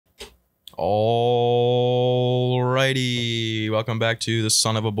Alrighty, welcome back to the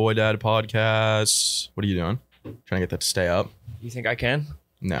Son of a Boy Dad podcast. What are you doing? Trying to get that to stay up? You think I can?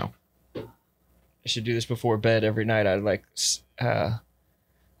 No. I should do this before bed every night. I'd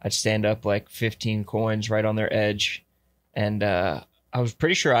stand up like 15 coins right on their edge, and I was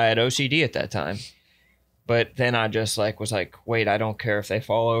pretty sure I had OCD at that time. But then I just was like, wait, I don't care if they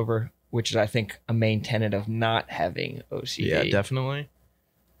fall over, which is I think a main tenet of not having OCD. Yeah, definitely.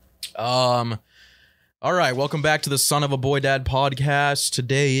 All right, welcome back to the Son of a Boy Dad podcast.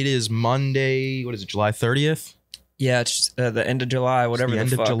 Today it is Monday. What is it? July 30th? Yeah, it's the end of July, whatever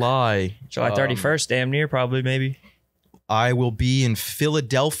It's the end of July. July 31st, damn near, probably, maybe. I will be in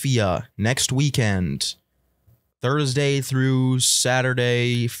Philadelphia next weekend. Thursday through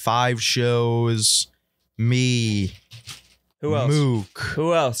Saturday, 5 shows. Me. Who else? Mook.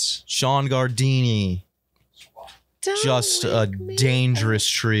 Who else? Sean Gardini. Just a dangerous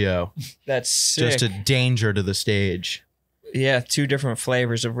trio. That's sick. Just a danger to the stage. Yeah, 2 different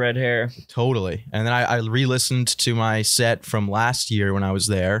flavors of red hair. Totally. And then I re-listened to my set from last year when I was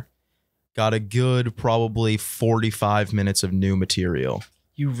there. Got a good probably 45 minutes of new material.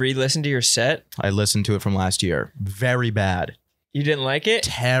 You re-listened to your set? I listened to it from last year. Very bad. You didn't like it?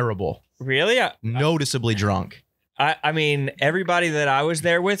 Terrible. Really? Noticeably drunk. I mean, everybody that I was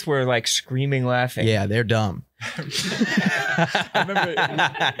there with were like screaming, laughing. Yeah, they're dumb. I remember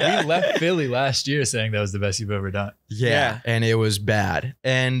we left Philly last year saying that was the best you've ever done. Yeah. And it was bad.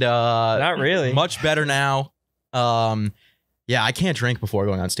 And Not really. Much better now. Yeah, I can't drink before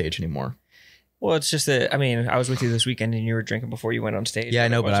going on stage anymore. Well, it's just that, I mean, I was with you this weekend and you were drinking before you went on stage. Yeah, I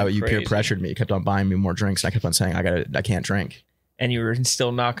know, but you peer crazy. pressured me. You kept on buying me more drinks, and I kept on saying I can't drink. And you were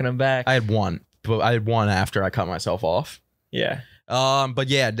still knocking them back. I had one, but I had one after I cut myself off. Yeah. But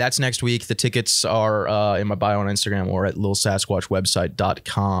yeah, that's next week. The tickets are in my bio on Instagram or at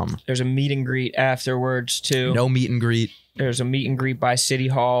lilsasquatchwebsite.com. There's a meet and greet afterwards too. No meet and greet. There's a meet and greet by City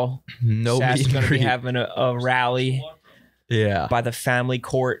Hall. No Sass meet is and going to be greet. having a rally Yeah. by the family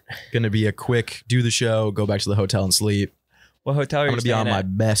court. Gonna be a quick do the show, go back to the hotel and sleep. What hotel are I'm you gonna be staying on my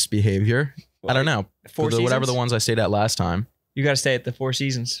at? best behavior. I don't know. Four Whatever Seasons? the ones I stayed at last time. You got to stay at the Four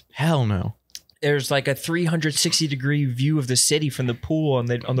Seasons. Hell no. There's like a 360-degree view of the city from the pool on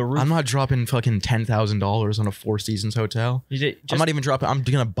the roof. I'm not dropping fucking $10,000 on a Four Seasons hotel. I'm not even dropping. I'm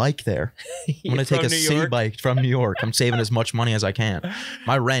gonna bike there. I'm gonna take a city bike from New York. I'm saving as much money as I can.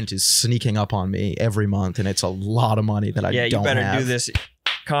 My rent is sneaking up on me every month, and it's a lot of money that I Yeah, don't you better have. do this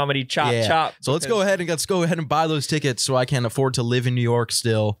comedy chop. So let's go ahead and buy those tickets so I can afford to live in New York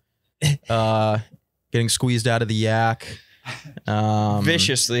still. Getting squeezed out of the yak.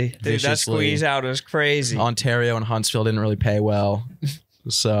 Viciously. Dude, that viciously. squeeze out is crazy. Ontario and Huntsville didn't really pay well,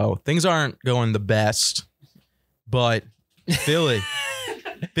 so things aren't going the best. But Philly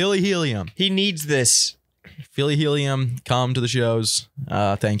Helium, He needs this. Philly Helium, come to the shows.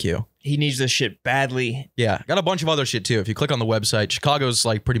 Thank you. He needs this shit badly. Yeah, got a bunch of other shit too. If you click on the website, Chicago's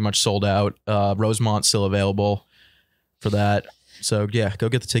like pretty much sold out. Rosemont's still available for that. So yeah, go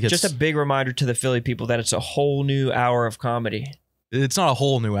get the tickets. Just a big reminder to the Philly people that it's a whole new hour of comedy. It's not a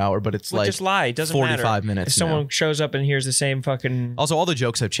whole new hour, but it's Well, like just lie. It doesn't 45 matter. minutes If someone shows up and hears the same fucking... Also, all the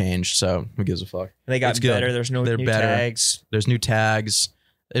jokes have changed, so who gives a fuck? They got It's good. better. There's no They're new better. tags. There's new tags.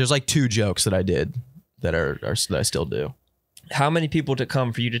 There's like 2 jokes that I did that that I still do. How many people to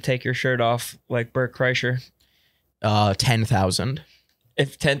come for you to take your shirt off like Bert Kreischer? 10,000.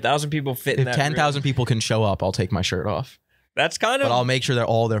 If 10,000 people fit in If that 10,000 people can show up, I'll take my shirt off. That's kind But of... I'll make sure that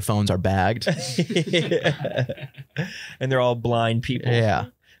all their phones are bagged. And they're all blind people. Yeah,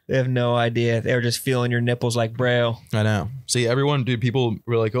 They have no idea. They're just feeling your nipples like Braille. I know. See, everyone, dude, people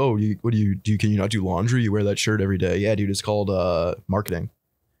were like, oh, what do you do? Can you not do laundry? You wear that shirt every day. Yeah, dude, it's called marketing.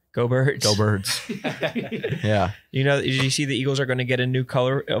 Go Birds. Go Birds. Yeah, You know, did you see the Eagles are going to get a new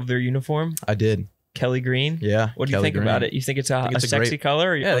color of their uniform? I did. Kelly green. Yeah. What do you Kelly think Green. about it? You think it's a think it's a sexy great- color?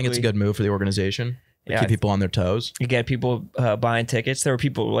 Or Yeah, I think it's a ugly? good move for the organization. Yeah, Keep people on their toes. You get people buying tickets. There were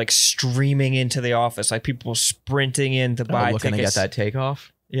people like streaming into the office, like people sprinting in to buy Looking tickets. to get that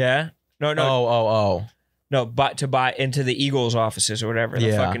takeoff. Yeah. No. No, but to buy into the Eagles offices or whatever, the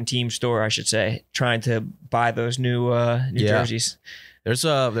Yeah. fucking team store, I should say, trying to buy those new Yeah. jerseys. There's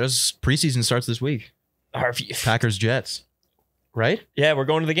preseason starts this week. Packers Jets. Right? Yeah, we're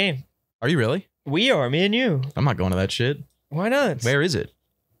going to the game. Are you really? We are, me and you. I'm not going to that shit. Why not? Where is it?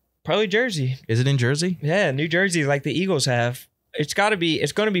 Probably Jersey. Is it in Jersey? Yeah, New Jersey, like the Eagles have. It's going to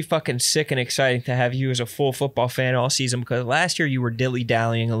be fucking sick and exciting to have you as a full football fan all season, because last year you were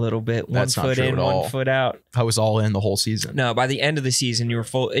dilly-dallying a little bit. That's not One foot true in, at all. 1 foot out. I was all in the whole season. No, by the end of the season, you were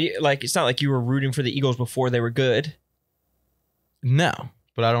full. Like, it's not like you were rooting for the Eagles before they were good. No.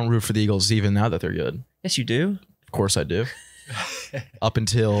 But I don't root for the Eagles even now that they're good. Yes, you do. Of course I do. Up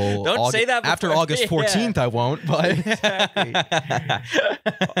until say that before. after August 14th, I won't. But exactly.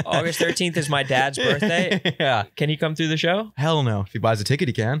 August 13th is my dad's birthday. Yeah. Can he come through the show? Hell no. If he buys a ticket,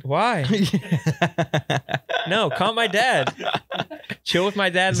 he can. Why? No, call my dad. Chill with my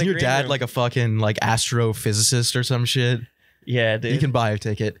dad. Isn't your dad like a fucking like astrophysicist or some shit? Yeah, dude. You can buy a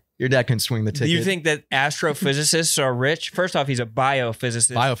ticket. Your dad can swing the ticket. Do you think that astrophysicists are rich? First off, he's a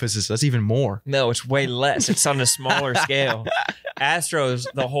biophysicist. Biophysicist, that's even more. No, it's way less. It's on a smaller scale. Astro is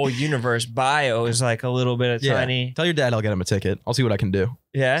the whole universe. Bio is like a little bit of tiny. Tell your dad I'll get him a ticket. I'll see what I can do.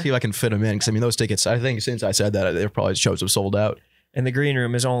 Yeah. See if I can fit him in. Because I mean, those tickets, I think since I said that, their probably shows have sold out. And the green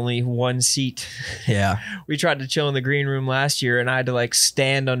room is only one seat. Yeah. We tried to chill in the green room last year, and I had to like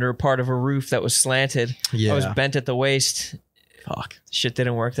stand under a part of a roof that was slanted. Yeah. I was bent at the waist. Fuck. Shit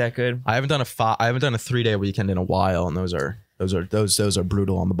didn't work that good. I haven't done a 3-day weekend in a while, and those are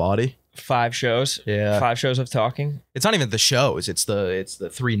brutal on the body. 5 shows. Yeah. 5 shows of talking. It's not even the shows. It's the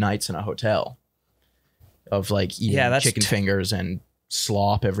 3 nights in a hotel of like eating chicken fingers and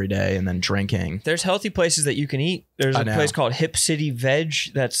slop every day and then drinking. There's healthy places that you can eat. There's a place called Hip City Veg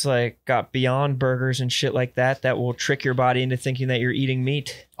that's like got Beyond Burgers and shit like that will trick your body into thinking that you're eating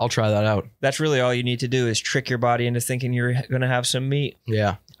meat. I'll try that out. That's really all you need to do is trick your body into thinking you're going to have some meat.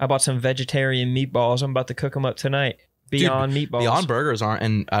 Yeah. I bought some vegetarian meatballs. I'm about to cook them up tonight. Beyond Meatballs. Beyond Burgers aren't,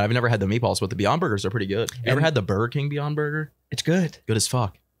 and I've never had the meatballs, but the Beyond Burgers are pretty good. You ever had the Burger King Beyond Burger? It's good. Good as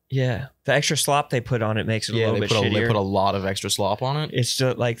fuck. Yeah. The extra slop they put on it makes it a little bit shittier. They put a lot of extra slop on it. It's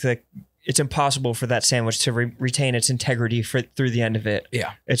just like it's impossible for that sandwich to retain its integrity through the end of it.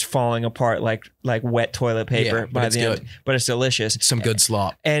 Yeah. It's falling apart like wet toilet paper by the end. But it's delicious. It's some good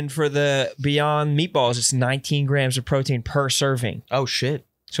slop. And for the Beyond Meatballs, it's 19 grams of protein per serving. Oh, shit.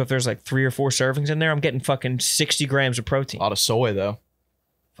 So if there's like 3 or 4 servings in there, I'm getting fucking 60 grams of protein. A lot of soy, though.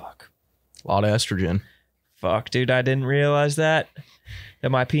 Fuck. A lot of estrogen. Fuck, dude. I didn't realize that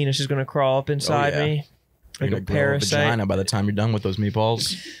my penis is going to crawl up inside me. Like a parasite. Vagina by the time you're done with those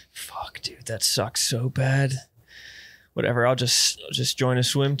meatballs. Fuck, dude. That sucks so bad. Whatever. I'll just join a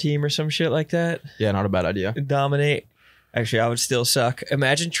swim team or some shit like that. Yeah, not a bad idea. Dominate. Actually, I would still suck.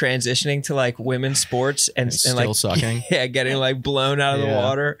 Imagine transitioning to like women's sports and still like sucking. Yeah, getting like blown out of the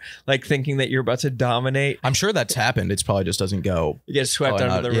water, like thinking that you're about to dominate. I'm sure that's happened. It's probably just doesn't go. You get swept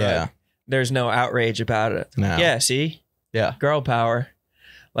under the rug. Yeah. There's no outrage about it. No. Yeah, see? Yeah. Girl power.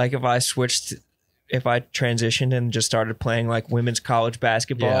 Like if I transitioned and just started playing like women's college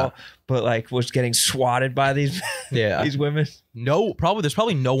basketball, but like was getting swatted by these these women. No, there's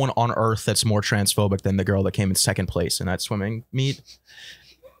probably no one on earth that's more transphobic than the girl that came in second place in that swimming meet.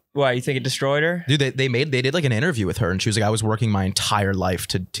 Why, you think it destroyed her? Dude, they did like an interview with her and she was like, I was working my entire life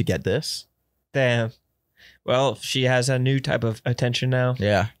to get this. Damn. Well, she has a new type of attention now.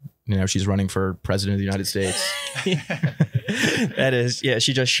 Yeah. You know, she's running for president of the United States. That is, yeah,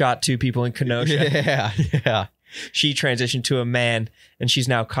 she just shot 2 people in Kenosha. Yeah. She transitioned to a man and she's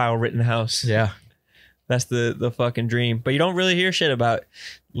now Kyle Rittenhouse. Yeah. That's the fucking dream. But you don't really hear shit about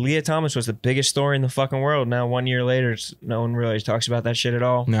Leah Thomas was the biggest story in the fucking world. Now 1 year later, no one really talks about that shit at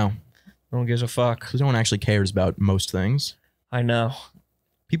all. No. No one gives a fuck. Because no one actually cares about most things. I know.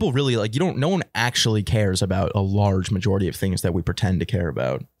 People really no one actually cares about a large majority of things that we pretend to care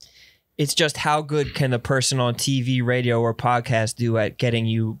about. It's just how good can the person on TV, radio, or podcast do at getting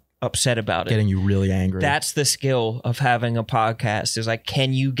you upset about it? Getting you really angry. That's the skill of having a podcast is like,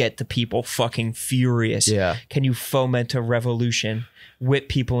 can you get the people fucking furious? Yeah. Can you foment a revolution? Whip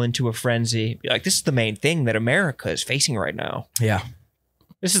people into a frenzy? Be like, this is the main thing that America is facing right now. Yeah.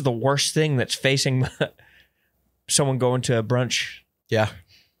 This is the worst thing that's facing someone going to a brunch. Yeah.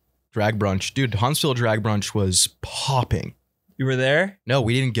 Drag brunch. Dude, Huntsville drag brunch was popping. You were there? No,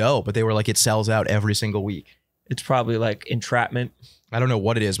 we didn't go, but they were like, it sells out every single week. It's probably like entrapment. I don't know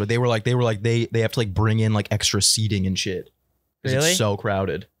what it is, but they have to like bring in like extra seating and shit. Really? It's so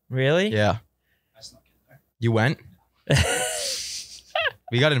crowded. Really? Yeah. I snuck in there. You went?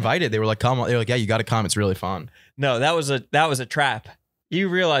 We got invited. They were like, come on. They were like, yeah, you got to come. It's really fun. No, that was a trap. You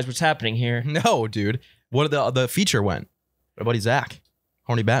realize what's happening here. No, dude. What the feature went? What about Zach?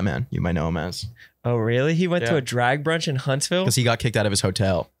 Horny Batman, you might know him as. Oh, really? He went to a drag brunch in Huntsville? Because he got kicked out of his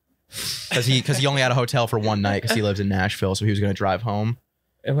hotel. Because he only had a hotel for one night because he lives in Nashville, so he was going to drive home.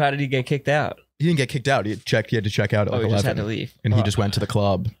 And how did he get kicked out? He didn't get kicked out. He had to check out at like 11. He just had to leave. And he just went to the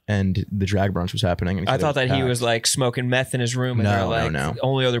club, and the drag brunch was happening. And I thought that he was like smoking meth in his room, and they're like, no. The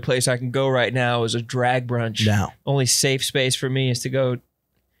only other place I can go right now is a drag brunch. No. Only safe space for me is to go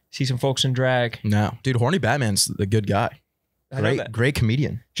see some folks in drag. No. Dude, Horny Batman's the good guy. Great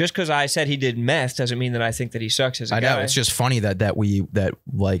comedian. Just because I said he did meth doesn't mean that I think that he sucks as a guy. I know. It's just funny that we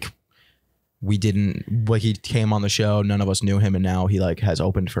didn't, like, he came on the show. None of us knew him. And now he like has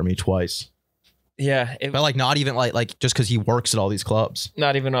opened for me twice. Yeah. But like not even like just because he works at all these clubs.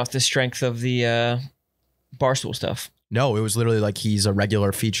 Not even off the strength of the Barstool stuff. No, it was literally like he's a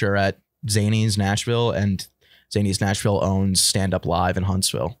regular feature at Zany's Nashville, and Zany's Nashville owns Stand Up Live in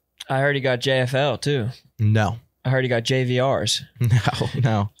Huntsville. I heard he got JFL too. No. I heard he got JVRs.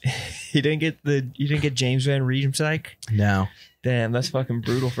 No. You didn't get James Van Riemsdyk? No. Damn, that's fucking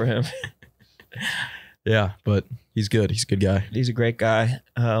brutal for him. Yeah, but he's good. He's a good guy. He's a great guy.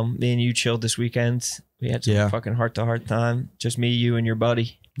 Me and you chilled this weekend. We had some fucking heart-to-heart time. Just me, you, and your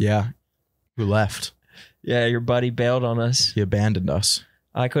buddy. Yeah. Who left? Yeah, your buddy bailed on us. He abandoned us.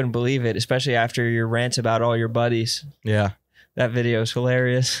 I couldn't believe it, especially after your rants about all your buddies. Yeah. That video is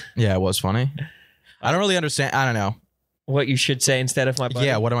hilarious. Yeah, it was funny. I don't really understand. I don't know. What you should say instead of my buddy?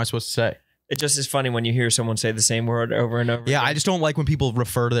 Yeah, what am I supposed to say? It just is funny when you hear someone say the same word over and over. Yeah, again. I just don't like when people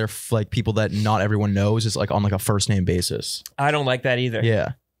refer to their like people that not everyone knows as like on like a first name basis. I don't like that either.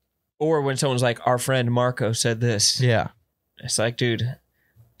 Yeah. Or when someone's like, our friend Marco said this. Yeah. It's like, dude,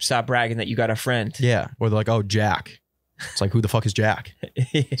 stop bragging that you got a friend. Yeah. Or they're like, oh, Jack. It's like, who the fuck is Jack?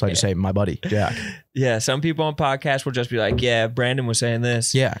 So I just say, my buddy, Jack. Yeah. Some people on podcasts will just be like, yeah, Brandon was saying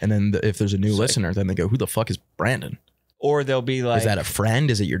this. Yeah. And then if there's a new listener, then they go, who the fuck is Brandon? Or they'll be like, is that a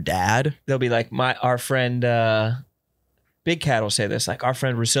friend? Is it your dad? They'll be like, our friend Big Cat will say this, like our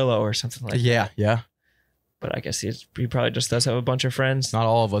friend Rosillo or something like that. Yeah. But I guess he probably just does have a bunch of friends. Not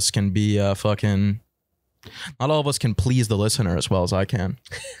all of us can be not all of us can please the listener as well as I can.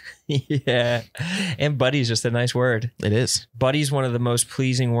 Yeah. And buddy's just a nice word. It is. Buddy's one of the most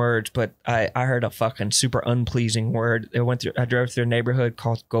pleasing words, but I heard a fucking super unpleasing word. I drove through a neighborhood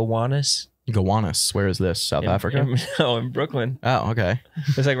called Gowanus. Gowanus. Where is this? South Africa? No, in Brooklyn. Oh, okay.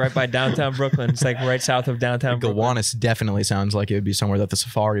 It's like right by downtown Brooklyn. It's like right south of downtown Brooklyn. Gowanus definitely sounds like it would be somewhere that the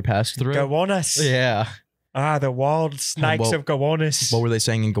safari passed through. Gowanus. Yeah. The wild snakes of Gowanus. What were they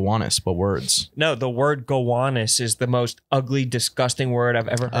saying in Gowanus? What words? No, the word Gowanus is the most ugly, disgusting word I've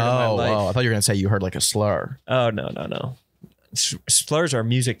ever heard in my life. Oh, I thought you were going to say you heard like a slur. Oh, no. Slurs are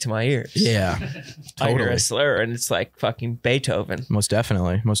music to my ears. Yeah. Totally. I hear a slur and it's like fucking Beethoven. Most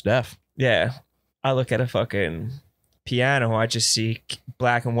definitely. Most deaf. Yeah. I look at a fucking piano, I just see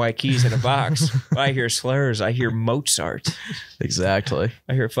black and white keys in a box. I hear slurs, I hear Mozart. Exactly.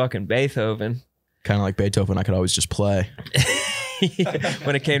 I hear fucking Beethoven. Kind of like Beethoven, I could always just play.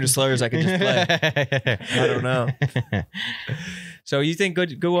 When it came to slurs, I could just play. I don't know. So you think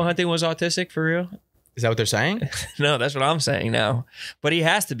Good Will Hunting was autistic for real? Is that what they're saying? No, that's what I'm saying now. But he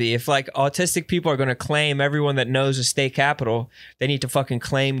has to be. If like autistic people are going to claim everyone that knows a state capital, they need to fucking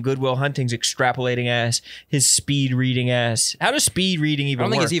claim Good Will Hunting's extrapolating ass, his speed reading ass. How does speed reading even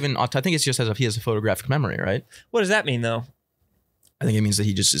work? I think it's just as if he has a photographic memory, right? What does that mean though? I think it means that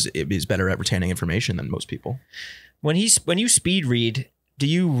he just is better at retaining information than most people. When you speed read, do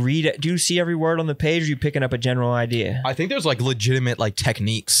you see every word on the page, or are you picking up a general idea? I think there's like legitimate like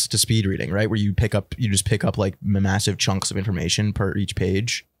techniques to speed reading, right? Where you just pick up like massive chunks of information per each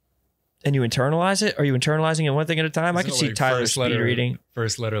page. And you internalize it? Are you internalizing it one thing at a time? I could see Tyler speed reading.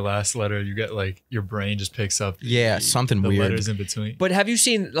 First letter, last letter. You get like your brain just picks up. Something the weird. Letters in between. But have you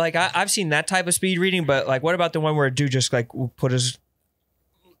seen like I've seen that type of speed reading? But like, what about the one where a dude just like will put his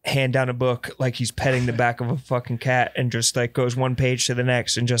hand down a book like he's petting the back of a fucking cat and just like goes one page to the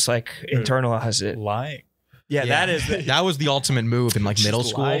next and just like internalize it? Lying. Yeah, that was the ultimment move in like middle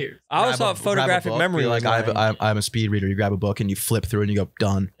school. I always thought photographic memory like I'm a speed reader. You grab a book and you flip through and you go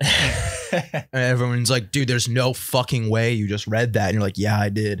done. And everyone's like, dude, there's no fucking way you just read that. And you're like, yeah, I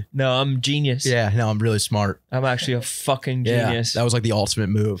did. No, I'm genius. Yeah, no, I'm really smart. I'm actually a fucking genius. That was like the ultimate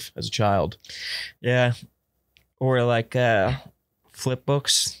move as a child. Yeah. Or like flip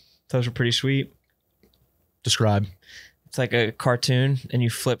books. Those were pretty sweet. Describe. It's like a cartoon and you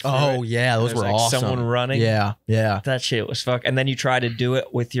flip through it. Yeah, those were like awesome. Someone running. Yeah. That shit was fuck. And then you try to do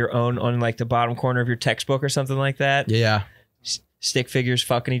it with your own on like the bottom corner of your textbook or something like that. Yeah. Stick figures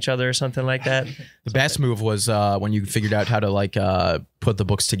fucking each other or something like that. The best move was when you figured out how to like put the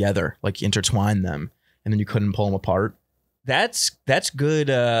books together, like intertwine them, and then you couldn't pull them apart. That's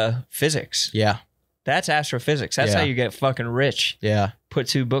good physics. Yeah. That's astrophysics. That's how you get fucking rich. Yeah. Put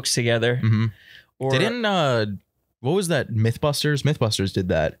two books together. Mm-hmm. Or they didn't what was that? Mythbusters? Mythbusters did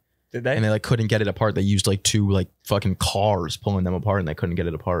that. Did they? And they like couldn't get it apart. They used like two like fucking cars pulling them apart and they couldn't get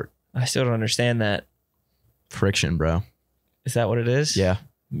it apart. I still don't understand that. Friction, bro. Is that what it is? Yeah.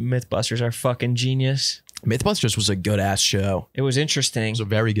 Mythbusters are fucking genius. Mythbusters was a good ass show. It was interesting. It was a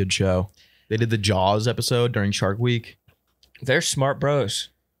very good show. They did the Jaws episode during Shark Week. They're smart bros,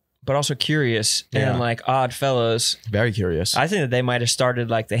 but also curious and like odd fellows. Very curious. I think that they might have started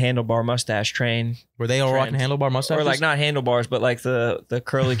like the handlebar mustache train. Were they all rocking handlebar mustaches? Or like not handlebars, but like the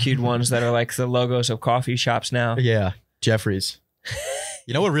curly cued ones that are like the logos of coffee shops now. Yeah, Jeffries.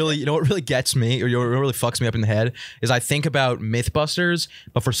 You know what really gets me, or what really fucks me up in the head, is I think about Mythbusters,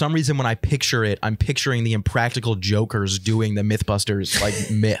 but for some reason when I picture it, I'm picturing the Impractical Jokers doing the Mythbusters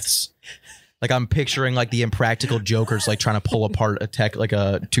like myths. Like I'm picturing like the Impractical Jokers like trying to pull apart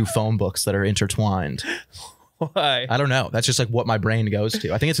two phone books that are intertwined. Why? I don't know. That's just like what my brain goes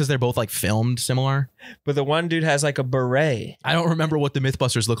to. I think it's because they're both like filmed similar. But the one dude has like a beret. I don't remember what the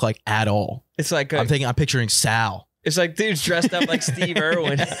Mythbusters look like at all. It's like I'm picturing Sal. It's like dudes dressed up like Steve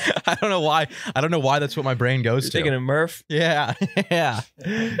Irwin. I don't know why. that's what my brain goes to. Thinking of Murph? Yeah. Yeah.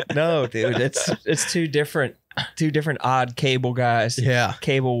 No, dude. It's two different odd cable guys. Yeah.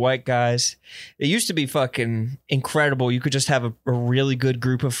 Cable white guys. It used to be fucking incredible. You could just have a really good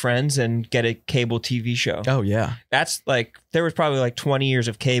group of friends and get a cable TV show. Oh, yeah. That's like, there was probably like 20 years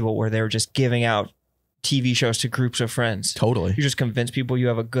of cable where they were just giving out TV shows to groups of friends. Totally. You just convince people you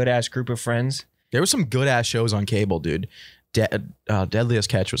have a good ass group of friends. There was some good ass shows on cable, dude. Deadliest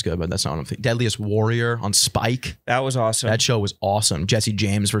Catch was good, but that's not what I'm thinking. Deadliest Warrior on Spike. That was awesome. That show was awesome. Jesse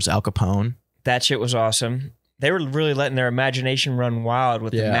James versus Al Capone. That shit was awesome. They were really letting their imagination run wild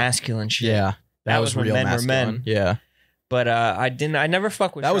with the masculine shit. Yeah. That was when real men masculine. were men. Yeah. But I never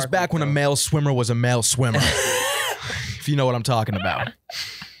fuck with that Shark was back Week, when a male swimmer was a male swimmer. If you know what I'm talking about.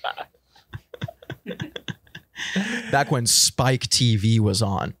 Back when Spike TV was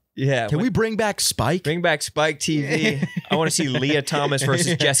on. Yeah. Can we bring back Spike? Bring back Spike TV. I want to see Leah Thomas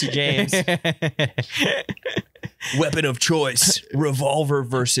versus Jesse James. Weapon of choice. Revolver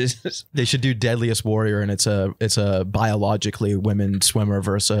versus. They should do Deadliest Warrior, and it's a biologically women swimmer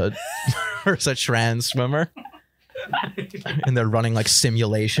versus a trans swimmer. And they're running like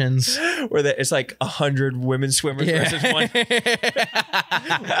simulations where it's like 100 women swimmers versus one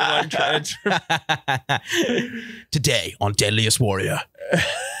trans. Today on Deadliest Warrior.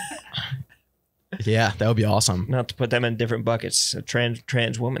 Yeah, that would be awesome. Not to put them in different buckets. A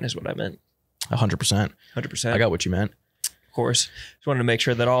trans woman is what I meant. 100%. 100%. I got what you meant. Of course. Just wanted to make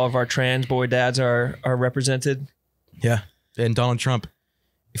sure that all of our trans boy dads are represented. Yeah. And Donald Trump,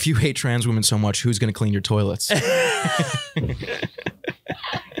 if you hate trans women so much, who's going to clean your toilets?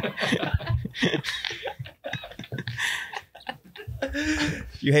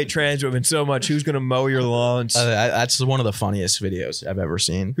 You hate trans women so much, who's going to mow your lawns? That's one of the funniest videos I've ever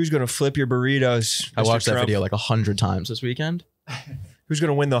seen. Who's going to flip your burritos? I watched that video like 100 times this weekend. Who's going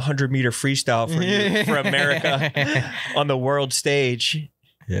to win the 100-meter freestyle for America on the world stage?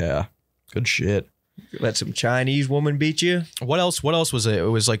 Yeah. Good shit. Let some Chinese woman beat you. What else was it? It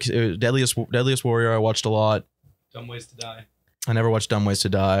was like Deadliest Warrior I watched a lot. Dumb Ways to Die. I never watched Dumb Ways to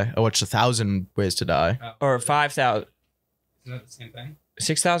Die. I watched 1,000 Ways to Die. Or 5,000. Isn't that the same thing?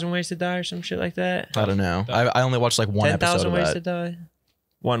 6,000 Ways to Die or some shit like that? I don't know. I only watched like one episode of that. 10,000 Ways to Die?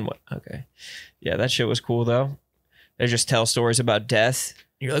 One. Okay. Yeah, that shit was cool though. They just tell stories about death.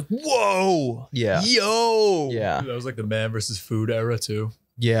 You're like, whoa. Yeah. Yo. Yeah. That was like the Man versus Food era too.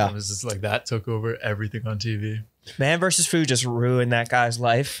 Yeah. It was just like that took over everything on TV. Man versus Food just ruined that guy's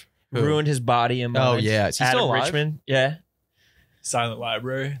life. Who? Ruined his body and mind. Oh, yeah. Is he Adam still alive? Richmond. Yeah. Silent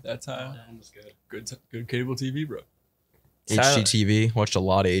Library that time. That one was good. Good cable TV, bro. HGTV. Watched a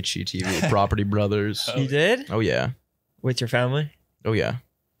lot of HGTV. Property Brothers. You did? Oh, yeah. With your family? Oh, yeah.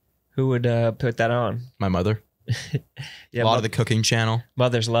 Who would put that on? My mother. Yeah, a lot of the cooking channel.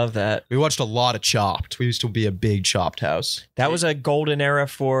 Mothers love that. We watched a lot of Chopped. We used to be a big Chopped house. That was a golden era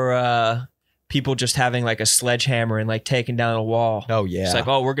for people just having like a sledgehammer and like taking down a wall. Oh, yeah. It's like,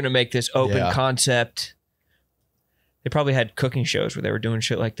 oh, we're going to make this open concept. They probably had cooking shows where they were doing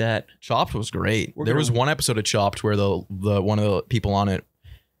shit like that. Chopped was great. There was one episode of Chopped where the one of the people on it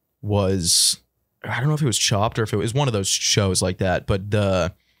was, I don't know if it was Chopped or if it was one of those shows like that, but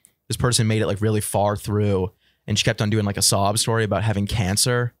this person made it like really far through and she kept on doing like a sob story about having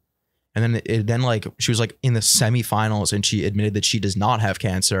cancer. And then like she was like in the semifinals and she admitted that she does not have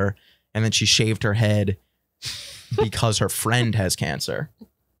cancer. And then she shaved her head because her friend has cancer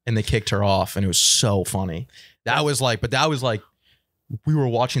and they kicked her off. And it was so funny. That was like, we were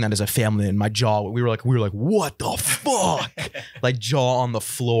watching that as a family and my jaw, we were like, what the fuck? Like jaw on the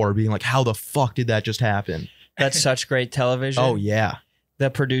floor being like, how the fuck did that just happen? That's such great television. Oh yeah. The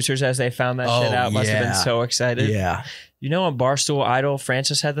producers, as they found that shit out, must have been so excited. Yeah. You know, on Barstool Idol,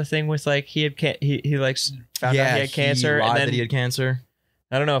 Francis had the thing with like he like found out he had cancer, and and then then that he had cancer.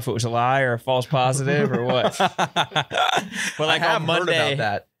 I don't know if it was a lie or a false positive or what. But like on Monday, heard about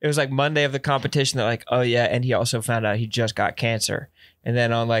that. It was like Monday of the competition. They're like, oh yeah, and he also found out he just got cancer. And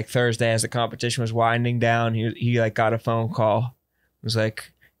then on like Thursday, as the competition was winding down, he like got a phone call. It was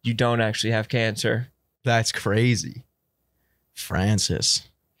like, you don't actually have cancer. That's crazy, Francis.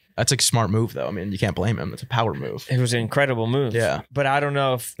 That's a smart move, though. I mean, you can't blame him. It's a power move. It was an incredible move. Yeah. But I don't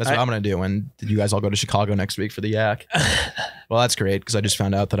know if... That's what I'm going to do. And did you guys all go to Chicago next week for the yak? Well, that's great, because I just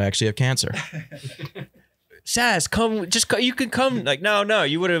found out that I actually have cancer. Sas, come. You can come. Like, no,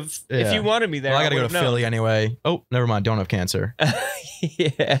 you would have... Yeah. If you wanted me there, well, I got to go to Philly anyway. Oh, never mind. Don't have cancer.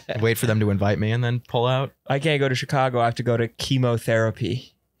 Yeah. Wait for them to invite me and then pull out. I can't go to Chicago. I have to go to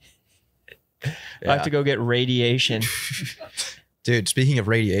chemotherapy. Yeah. I have to go get radiation. Dude, speaking of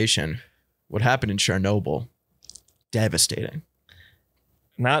radiation, what happened in Chernobyl? Devastating.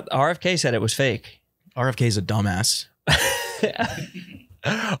 Not RFK said it was fake. RFK's a dumbass.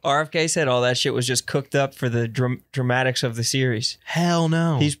 RFK said all that shit was just cooked up for the dramatics of the series. Hell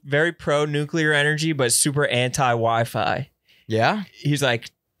no. He's very pro nuclear energy, but super anti Wi-Fi. Yeah? He's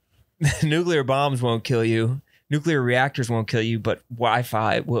like, nuclear bombs won't kill you. Nuclear reactors won't kill you, but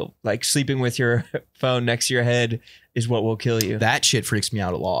Wi-Fi will. Like sleeping with your phone next to your head is what will kill you. That shit freaks me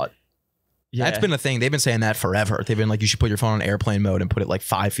out a lot. Yeah. That's been a thing. They've been saying that forever. They've been like, you should put your phone on airplane mode and put it like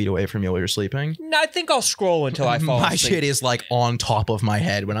 5 feet away from you while you're sleeping. No, I think I'll scroll until I fall asleep. My shit is like on top of my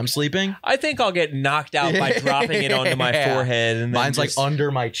head when I'm sleeping. I think I'll get knocked out by dropping it onto my forehead. And mine's like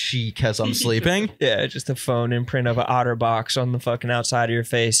under my cheek as I'm sleeping. Yeah, just a phone imprint of an OtterBox on the fucking outside of your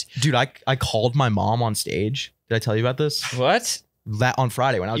face. Dude, I called my mom on stage. Did I tell you about this? What? That on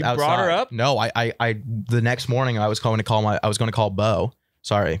Friday when I was outside. You brought her up? No, I the next morning I was going to call Bo.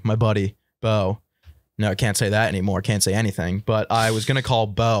 Sorry, my buddy Bo. No, I can't say that anymore. Can't say anything. But I was going to call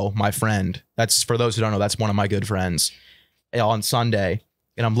Bo, my friend. That's, for those who don't know, that's one of my good friends, on Sunday.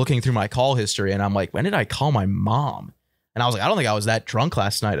 And I'm looking through my call history and I'm like, when did I call my mom? And I was like, I don't think I was that drunk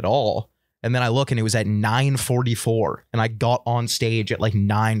last night at all. And then I look and it was at 9:44 and I got on stage at like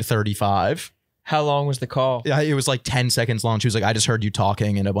 9:35. How long was the call? Yeah, it was like 10 seconds long. She was like, I just heard you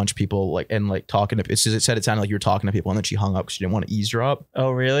talking and a bunch of people talking to, it said it sounded like you were talking to people, and then she hung up because she didn't want to eavesdrop. Oh,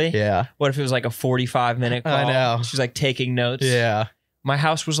 really? Yeah. What if it was like a 45-minute call? I know. She's like taking notes. Yeah. My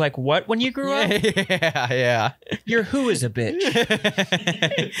house was like, what when you grew up? Yeah. Your who is a bitch.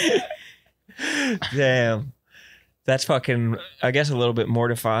 Damn. That's fucking, I guess, a little bit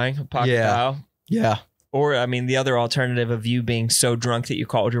mortifying. Yeah. Or, I mean, the other alternative of you being so drunk that you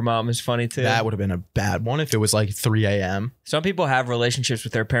called your mom is funny, too. That would have been a bad one if it was like 3 a.m. Some people have relationships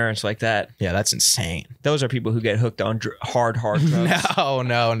with their parents like that. Yeah, that's insane. Those are people who get hooked on hard drugs.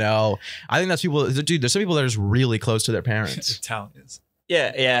 No. I think that's people, dude, there's some people that are just really close to their parents. Italians.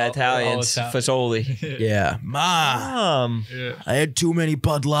 Yeah, Italians. Fazoli. Yeah. Mom. Yeah. I had too many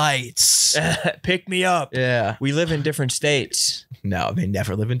Bud Lights. Pick me up. Yeah. We live in different states. No, they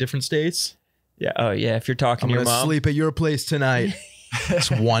never live in different states. Yeah. Oh, yeah. If you're talking to your mom, sleep at your place tonight.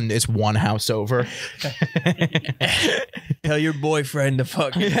 It's one house over. Tell your boyfriend to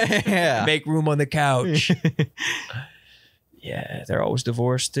fucking make room on the couch. Yeah, they're always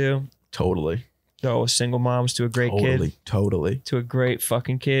divorced too. Totally. They're always single moms to a great kid. Totally. To a great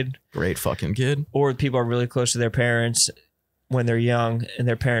fucking kid. Great fucking kid. Or people are really close to their parents when they're young, and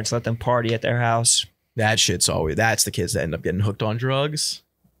their parents let them party at their house. That's the kids that end up getting hooked on drugs.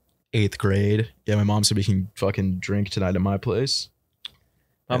 8th grade. Yeah, my mom said we can fucking drink tonight at my place.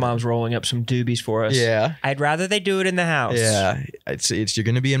 My mom's rolling up some doobies for us. Yeah. I'd rather they do it in the house. Yeah. It's you're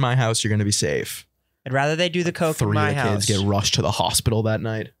going to be in my house. You're going to be safe. I'd rather they do the coke in my house. 3 kids get rushed to the hospital that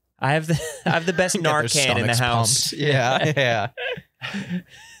night. I have the best Narcan in the house. Pumped. Yeah.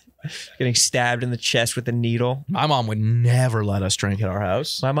 Getting stabbed in the chest with a needle. My mom would never let us drink at our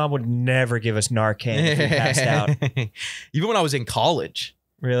house. My mom would never give us Narcan if we passed out. Even when I was in college.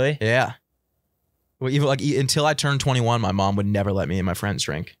 Really? Yeah. Well, even like until I turned 21, my mom would never let me and my friends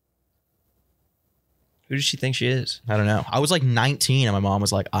drink. Who does she think she is? I don't know. I was like 19 and my mom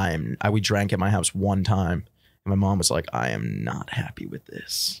was like, we drank at my house one time. And my mom was like, I am not happy with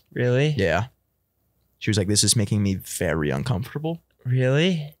this. Really? Yeah. She was like, this is making me very uncomfortable.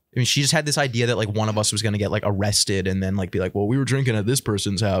 Really? I mean, she just had this idea that like one of us was going to get like arrested and then like be like, well, we were drinking at this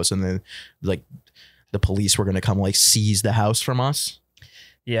person's house. And then like the police were going to come like seize the house from us.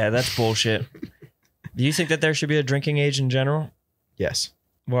 Yeah, that's bullshit. Do you think that there should be a drinking age in general? Yes.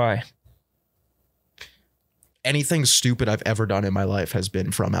 Why? Anything stupid I've ever done in my life has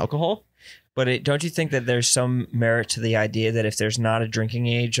been from alcohol. But don't you think that there's some merit to the idea that if there's not a drinking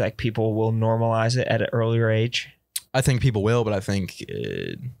age, like people will normalize it at an earlier age? I think people will, but I think...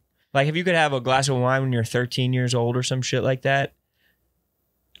 like if you could have a glass of wine when you're 13 years old or some shit like that,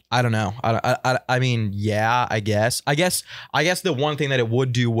 I don't know. I mean, yeah, I guess the one thing that it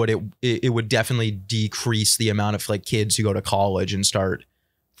would do it would definitely decrease the amount of like kids who go to college and start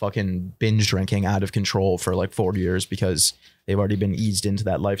fucking binge drinking out of control for like 4 years because they've already been eased into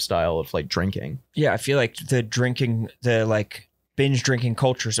that lifestyle of like drinking. Yeah, I feel like the like binge drinking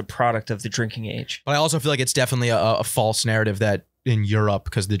culture is a product of the drinking age. But I also feel like it's definitely a false narrative that in Europe,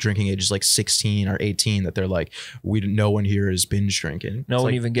 because the drinking age is like 16 or 18, that they're like, no one here is binge drinking. No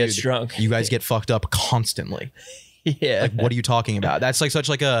one even gets drunk. You guys get fucked up constantly. Yeah. Like, what are you talking about? That's like such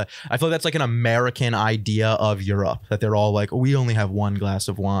like I feel like that's like an American idea of Europe, that they're all like, we only have one glass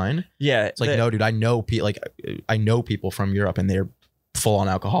of wine. Yeah. It's like, no, dude, I know people from Europe and they're full on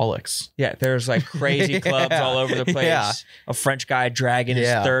alcoholics. Yeah. There's like crazy clubs all over the place. Yeah. A French guy dragging his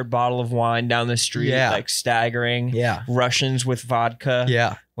third bottle of wine down the street, like staggering. Yeah. Russians with vodka.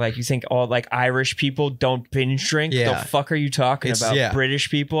 Yeah. Like, you think all like Irish people don't binge drink? Yeah. The fuck are you talking about? Yeah. British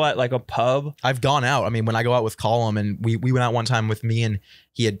people at like a pub? I've gone out. I mean, when I go out with Colum, and we went out one time with me and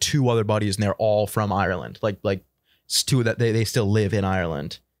he had 2 other buddies, and they're all from Ireland. Like 2 that they still live in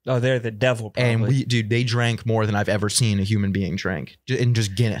Ireland. Oh, they're the devil, probably. And they drank more than I've ever seen a human being drink. And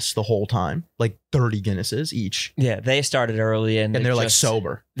just Guinness the whole time. Like 30 Guinnesses each. Yeah, they started early and they're like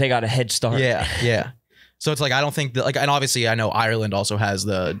sober. They got a head start. Yeah, yeah. So it's like, I don't think that, like, and obviously I know Ireland also has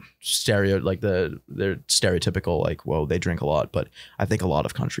the their stereotypical, like, whoa, they drink a lot, but I think a lot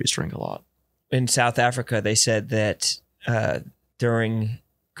of countries drink a lot. In South Africa, they said that during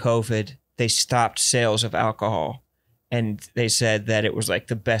COVID, they stopped sales of alcohol. And they said that it was like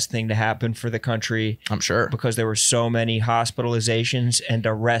the best thing to happen for the country. I'm sure. Because there were so many hospitalizations and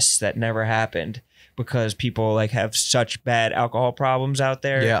arrests that never happened. Because people like have such bad alcohol problems out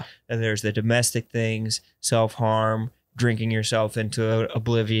there. Yeah. And there's the domestic things, self-harm, drinking yourself into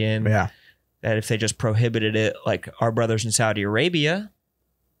oblivion. Yeah. That if they just prohibited it, like our brothers in Saudi Arabia.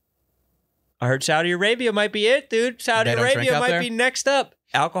 I heard Saudi Arabia might be it, dude. Saudi Arabia might be next up.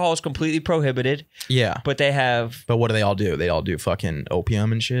 Alcohol is completely prohibited. Yeah. But they have... But what do they all do? They all do fucking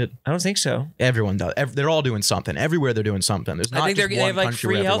opium and shit? I don't think so. Everyone does. They're all doing something. Everywhere they're doing something. There's not just one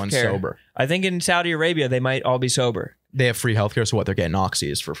country where everyone's sober. I think in Saudi Arabia, they might all be sober. They have free healthcare, so what? They're getting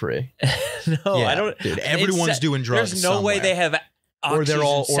oxys for free. No, yeah, I don't... Dude, everyone's doing drugs There's no somewhere. way they have... Or they're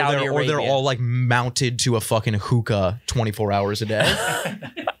all like mounted to a fucking hookah 24 hours a day.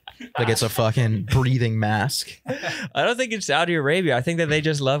 Like it's a fucking breathing mask. I don't think it's Saudi Arabia. I think that they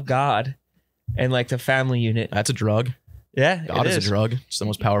just love God and like the family unit. That's a drug. Yeah, God is a drug. It's the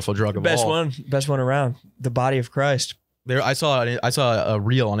most powerful drug of all. Best one around. The body of Christ. I saw a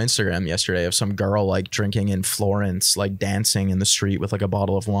reel on Instagram yesterday of some girl like drinking in Florence, like dancing in the street with like a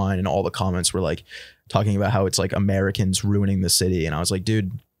bottle of wine, and all the comments were like talking about how it's like Americans ruining the city. And I was like,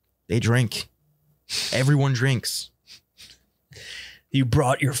 dude, they drink. Everyone drinks. You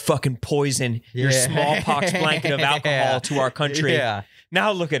brought your fucking poison, your smallpox blanket of alcohol to our country. Yeah.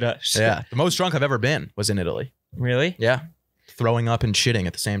 Now look at us. Yeah. The most drunk I've ever been was in Italy. Really? Yeah. Throwing up and shitting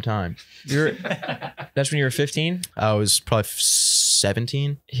at the same time. That's when you were 15? I was probably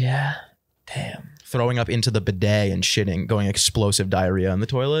 17. Yeah. Damn. Throwing up into the bidet and shitting, going explosive diarrhea in the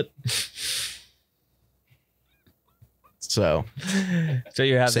toilet. So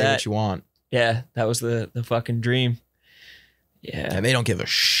you have say what you want. Yeah. That was the fucking dream. Yeah. And they don't give a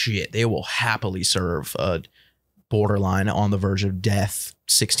shit. They will happily serve a borderline on the verge of death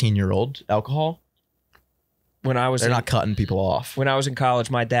 16-year-old alcohol. They're not cutting people off. When I was in college,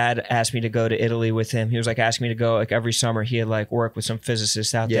 my dad asked me to go to Italy with him. He was like asking me to go like every summer. He had like work with some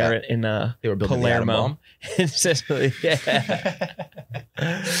physicists out there in they were building Palermo in Sicily. Yeah.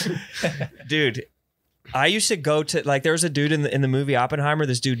 Dude, I used to go to like there was a dude in the movie Oppenheimer,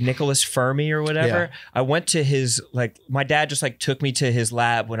 this dude Nicholas Fermi or whatever. Yeah. I went to his my dad just like took me to his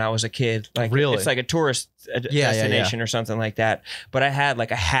lab when I was a kid. Like really? It's like a tourist destination or something like that. But I had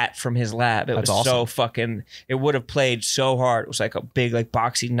like a hat from his lab. It was awesome. So fucking it would have played so hard. It was like a big like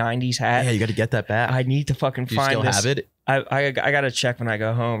boxy 90s hat. Yeah, you got to get that back. I need to fucking find this. You still have it? I got to check when I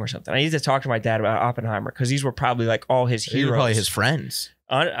go home or something. I need to talk to my dad about Oppenheimer because these were probably like all his heroes. These were probably his friends.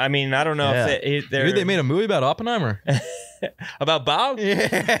 I mean, I don't know if they made a movie about Oppenheimer. About Bob?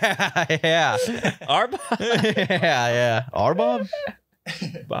 Yeah. Our Bob? Yeah. Our Bob?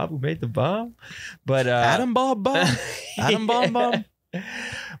 Bob who made the bomb? But Adam Bob? Adam Bob?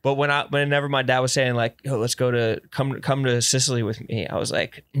 But whenever my dad was saying like, "Yo, let's go to come to Sicily with me," I was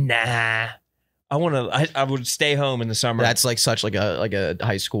like, "Nah." I would stay home in the summer. That's like such like a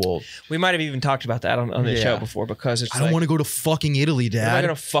high school. We might have even talked about that on the show before because it's I don't want to go to fucking Italy, Dad. I'm not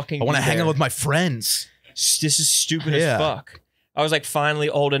gonna fucking I want to hang out with my friends. This is stupid as fuck. I was like finally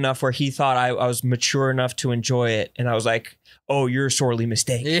old enough where he thought I was mature enough to enjoy it. And I was like, oh, you're sorely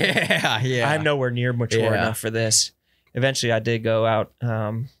mistaken. Yeah. I'm nowhere near mature enough for this. Eventually I did go out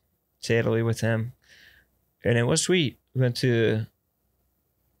to Italy with him. And it was sweet. We went to,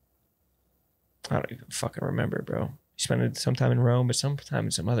 I don't even fucking remember, bro. We spent some time in Rome, but sometime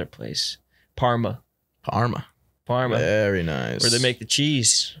in some other place. Parma. Very nice. Where they make the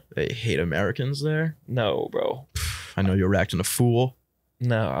cheese. They hate Americans there? No, bro. I know you were acting a fool.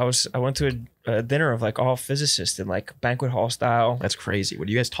 No, I went to a dinner of like all physicists in like banquet hall style. That's crazy. What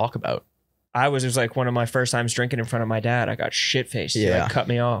do you guys talk about? It was like one of my first times drinking in front of my dad. I got shit-faced. He like cut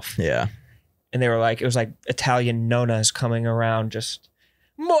me off. Yeah. And they were like, it was like Italian nonas coming around just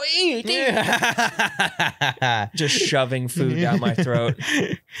just shoving food down my throat.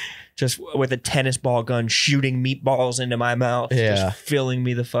 Just with a tennis ball gun shooting meatballs into my mouth. Just filling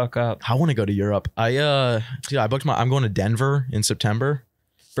me the fuck up. I want to go to Europe. I booked I'm going to Denver in September.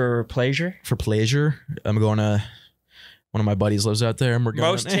 For pleasure? For pleasure. I'm going to, one of my buddies lives out there and we're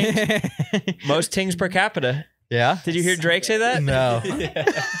going. Most tings per capita. Yeah. Did you hear Drake say that? No.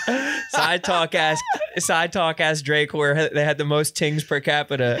 Side talk asked Drake where they had the most tings per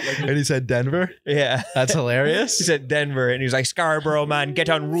capita. And he said Denver? Yeah. That's hilarious. He said Denver and he was like, Scarborough, man, get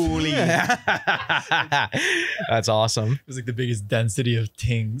unruly. That's awesome. It was like the biggest density of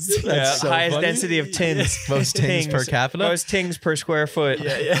tings. That's so highest funny. density of tins. Most tings per capita? Most tings per square foot.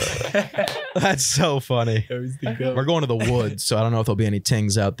 Yeah. That's so funny. We're going to the woods, so I don't know if there'll be any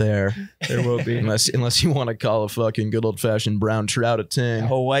tings out there. There will be. Unless you want to call a fucking good old fashioned brown trout a ting.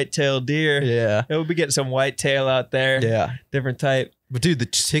 A white-tailed deer. Yeah. We'll be getting some whitetail out there. Yeah. Different type. But dude, the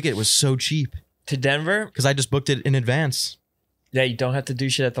ticket was so cheap. To Denver? Because I just booked it in advance. Yeah, you don't have to do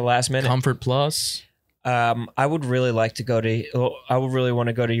shit at the last minute. Comfort Plus. I would really like to I would really want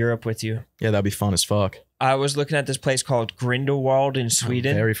to go to Europe with you. Yeah, that'd be fun as fuck. I was looking at this place called Grindelwald in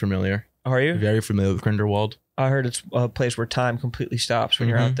Sweden. Very familiar. Are you? Very familiar with Grindelwald. I heard it's a place where time completely stops when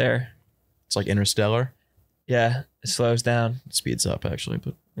you're out there. It's like Interstellar. Yeah, it slows down. It speeds up actually,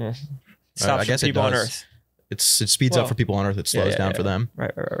 but It stops I guess for people it on does. Earth. It speeds up for people on Earth. It slows down for them.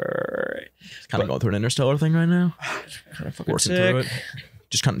 Right. It's kind of going through an Interstellar thing right now. Kind of fucking Working sick. through it.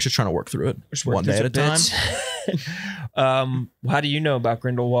 Just trying to work through it. Just work one through day at a some time. How do you know about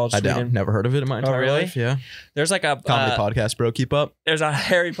Grindelwald, I Sweden? don't. Never heard of it in my entire really? life. Yeah. There's like a Comedy podcast, bro. Keep up. There's a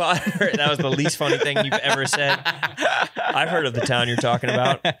Harry Potter. That was the least funny thing you've ever said. I've heard of the town you're talking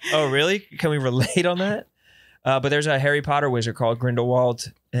about. Oh, really? Can we relate on that? But there's a Harry Potter wizard called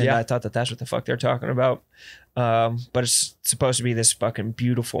Grindelwald, and I thought that's what the fuck they're talking about. But it's supposed to be this fucking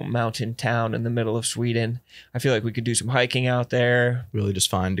beautiful mountain town in the middle of Sweden. I feel like we could do some hiking out there. Really just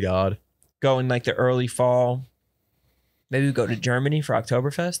find God. Go in like the early fall. Maybe we go to Germany for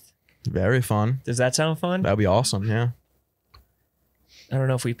Oktoberfest. Very fun. Does that sound fun? That'd be awesome. Yeah. I don't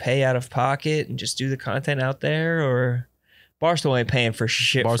know if we pay out of pocket and just do the content out there, or Barstool ain't paying for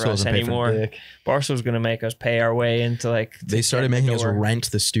shit for us anymore. Barstool's gonna make us pay our way into like. They started making us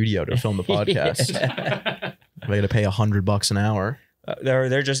rent the studio to film the podcast. We got to pay $100 an hour.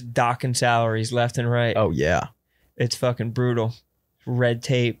 They're just docking salaries left and right. Oh yeah, it's fucking brutal. Red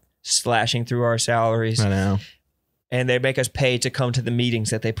tape slashing through our salaries. I know. And they make us pay to come to the meetings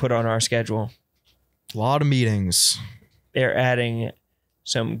that they put on our schedule. A lot of meetings. They're adding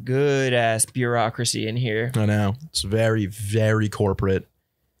some good ass bureaucracy in here. I know. It's very, very corporate.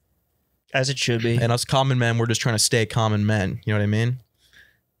 As it should be. And us common men, we're just trying to stay common men. You know what I mean?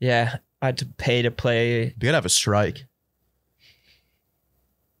 Yeah. I had to pay to play. We gotta have a strike.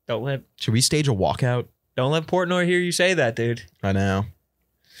 Should we stage a walkout? Don't let Portnoy hear you say that, dude. I know.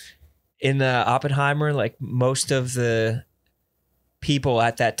 In Oppenheimer, like most of the people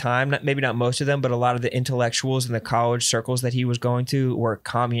at that time, maybe not most of them, but a lot of the intellectuals in the college circles that he was going to were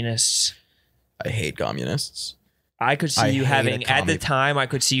communists. I hate communists. I could see you having, at the time, I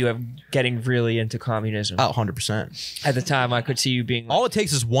could see you getting really into communism. Oh, 100%. At the time, I could see you being... All it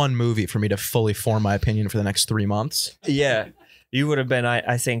takes is one movie for me to fully form my opinion for the next 3 months. Yeah. You would have been,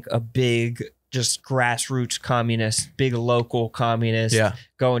 I think, a big... just grassroots communist, big local communist,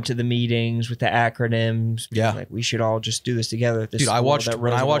 going to the meetings with the acronyms. Yeah. Like, we should all just do this together. Dude,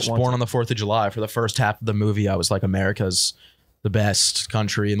 when I watched Born on the 4th of July, for the first half of the movie, I was like, America's the best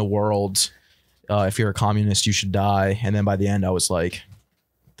country in the world. If you're a communist, you should die. And then by the end, I was like,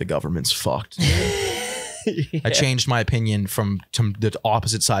 the government's fucked. I changed my opinion from the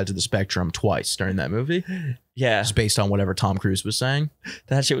opposite sides of the spectrum twice during that movie. Yeah. Just based on whatever Tom Cruise was saying.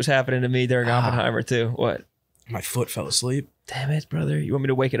 That shit was happening to me during Oppenheimer too. What? My foot fell asleep. Damn it, brother. You want me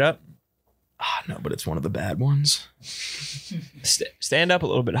to wake it up? No, but it's one of the bad ones. Stand up a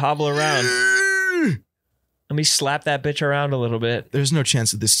little bit. Hobble around. Let me slap that bitch around a little bit. There's no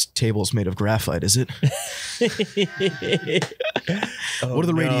chance that this table is made of graphite, is it? What are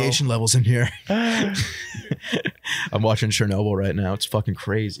the radiation levels in here? I'm watching Chernobyl right now. It's fucking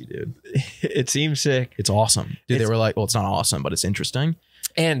crazy, dude. It seems sick. It's awesome. Dude, they were like, well, it's not awesome, but it's interesting.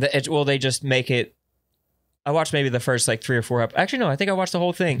 And they just make it. I watched maybe the first like 3 or 4 episodes. Actually, no, I think I watched the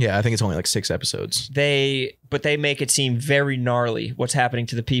whole thing. Yeah, I think it's only like 6 episodes. But they make it seem very gnarly what's happening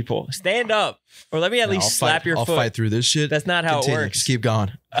to the people. Stand up, or let me at least slap your foot. I'll fight through this shit. That's not how it works. Just keep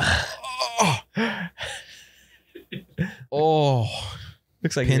going. Oh,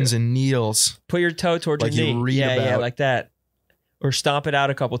 looks like pins and needles. Put your toe towards like your you knee. read Yeah, about. like that. Or stomp it out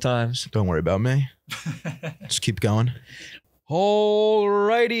a couple times. Don't worry about me. Just keep going.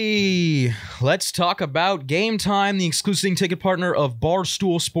 Alrighty, let's talk about Game Time, the exclusive ticket partner of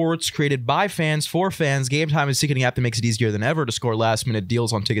Barstool Sports, created by fans for fans. Game Time is a ticketing app that makes it easier than ever to score last-minute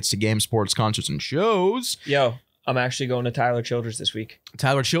deals on tickets to games, sports, concerts, and shows. Yo, I'm actually going to Tyler Childers this week.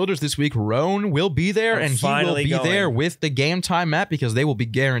 Tyler Childers this week. Rone will be there, and he will be there with the Game Time app because they will be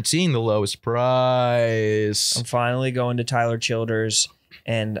guaranteeing the lowest price. I'm finally going to Tyler Childers,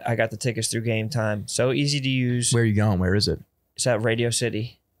 and I got the tickets through Game Time. So easy to use. Where are you going? Where is it? It's at Radio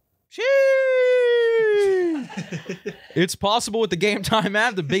City. It's possible with the Game Time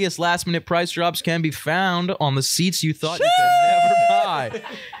app. The biggest last-minute price drops can be found on the seats you thought you could never buy.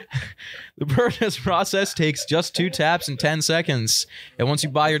 The purchase process takes just 2 taps and 10 seconds. And once you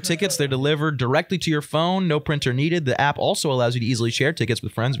buy your tickets, they're delivered directly to your phone. No printer needed. The app also allows you to easily share tickets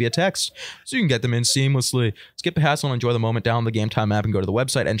with friends via text, so you can get them in seamlessly. Skip the hassle and enjoy the moment. Download the Game Time app and go to the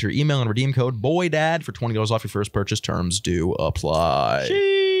website. Enter your email and redeem code BOYDAD for $20 off your first purchase. Terms do apply.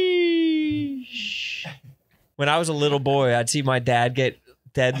 When I was a little boy, I'd see my dad get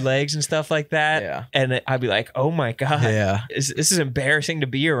dead legs and stuff like that. Yeah. And I'd be like, oh my God. Yeah. This is embarrassing to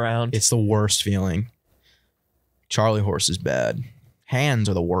be around. It's the worst feeling. Charlie horse is bad. Hands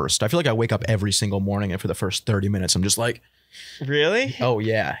are the worst. I feel like I wake up every single morning and for the first 30 minutes, I'm just like, really? oh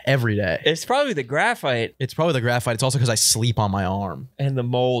yeah, every day. It's probably the graphite. It's probably the graphite. It's also because I sleep on my arm. And the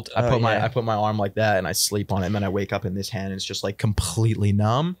mold. I put my arm like that and I sleep on it, and then I wake up in this hand and it's just like completely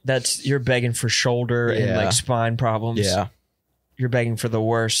numb. You're begging for shoulder and like spine problems. Yeah. You're begging for the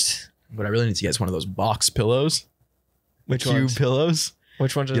worst. But I really need to get one of those box pillows. Which cube ones? Pillows.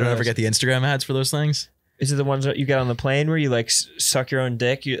 Which ones are You don't those? ever get the Instagram ads for those things? Is it the ones that you get on the plane where you like suck your own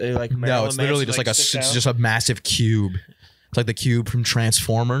dick? You like no, it's literally just like it's just a massive cube. It's like the cube from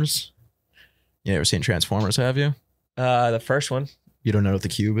Transformers. You ever seen Transformers, have you? The first one. You don't know what the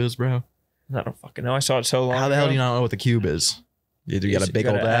cube is, bro? I don't fucking know. I saw it so long How the ago. hell do you not know what the cube is? You got a big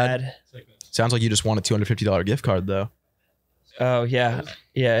old ad? Sounds like you just won a $250 gift card, though. Oh, yeah.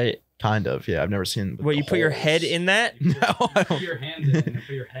 Yeah. Kind of, yeah. I've never seen... What, you put your head in that? No, I don't. Put your hands in and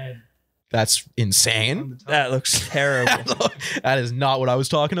put your head. That's insane. That looks terrible. That is not what I was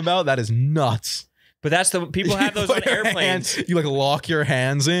talking about. That is nuts. But that's people have those on airplanes. You like lock your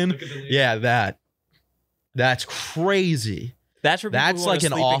hands in. Yeah, Yeah, that's crazy. That's for people That's who wanna like an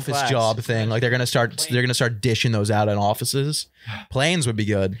sleep in office class. job thing. Like they're gonna start dishing those out in offices. Planes would be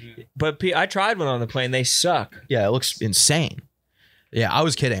good. But I tried one on the plane. They suck. Yeah, it looks insane. Yeah, I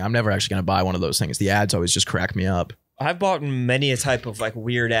was kidding. I'm never actually gonna buy one of those things. The ads always just crack me up. I've bought many a type of like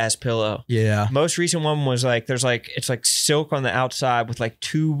weird ass pillow. Yeah. Most recent one was like it's like silk on the outside with like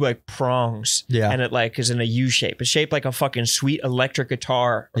 2 like prongs. Yeah. And it like is in a U shape. It's shaped like a fucking sweet electric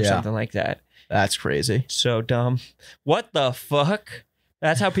guitar or something like that. That's crazy. So dumb. What the fuck?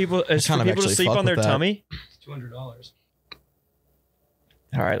 That's how people is for kind of people to actually sleep fuck on their with that. tummy. It's $200.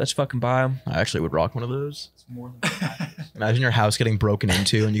 All right, let's fucking buy them. I actually would rock one of those. It's more than that. Imagine your house getting broken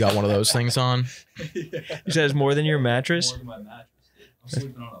into and you got one of those things on. You said it's more than your mattress. More than my mattress, dude. I'm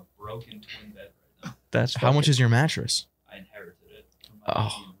sleeping on a broken twin bed right now. That's How much is your mattress? I inherited it from my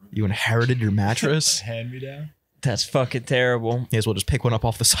Oh, roommate. you inherited your mattress? Hand me down. That's fucking terrible. May as well just pick one up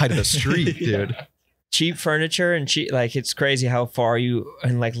off the side of the street, dude. Cheap furniture and cheap like it's crazy how far you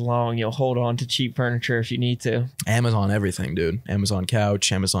and like long you'll hold on to cheap furniture if you need to. Amazon everything, dude. Amazon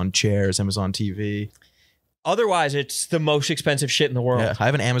couch, Amazon chairs, Amazon TV. Otherwise, it's the most expensive shit in the world. Yeah, I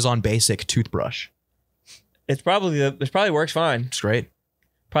have an Amazon basic toothbrush. It probably works fine. It's great.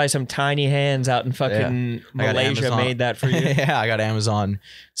 Probably some tiny hands out in fucking I got Malaysia Amazon- made that for you. Yeah, I got Amazon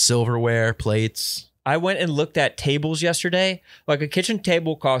silverware, plates. I went and looked at tables yesterday. Like a kitchen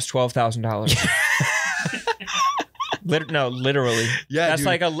table costs $12,000. Literally. Yeah, that's dude,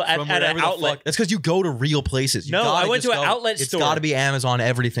 like from at wherever an the outlet. fuck- That's because you go to real places. You No, gotta I went just to an go- outlet It's store. got to be Amazon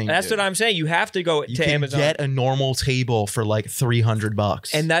everything. That's dude. what I'm saying. You have to go You to can Amazon. get a normal table for like $300.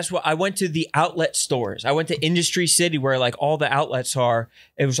 And that's what I went to the outlet stores. I went to Industry City where like all the outlets are.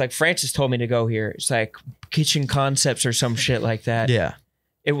 It was like Francis told me to go here. It's like Kitchen Concepts or some shit like that. Yeah.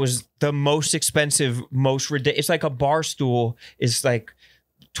 It was the most expensive, most ridiculous. It's like a bar stool is like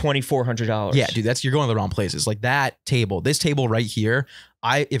 $2,400. Yeah, dude, you're going to the wrong places. Like that table, this table right here.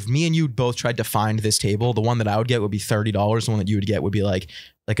 If me and you both tried to find this table, the one that I would get would be $30. The one that you would get would be like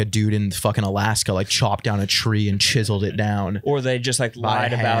a dude in fucking Alaska, like chopped down a tree and chiseled it down. Or they just like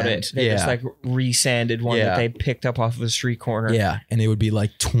lied about it. They just like resanded one that they picked up off of the street corner. Yeah, and it would be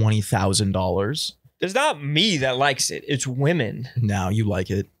like $20,000. It's not me that likes it. It's women. No, you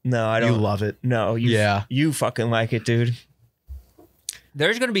like it. No, I don't. You love it. No, you fucking like it, dude.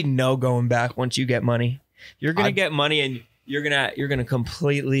 There's gonna be no going back once you get money. You're gonna get money, and you're gonna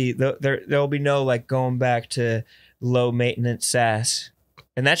completely. There'll be no like going back to low maintenance SaaS,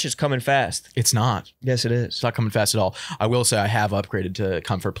 and that's just coming fast. It's not. Yes, it is. It's not coming fast at all. I will say I have upgraded to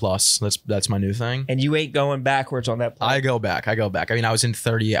Comfort Plus. That's my new thing. And you ain't going backwards on that plan. I go back. I mean, I was in the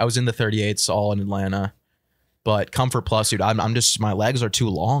 38s all in Atlanta, but Comfort Plus, dude. I'm just, my legs are too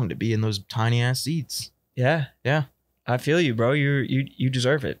long to be in those tiny ass seats. Yeah. Yeah. I feel you, bro. You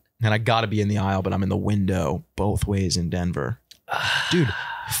deserve it. And I got to be in the aisle, but I'm in the window both ways in Denver. Dude,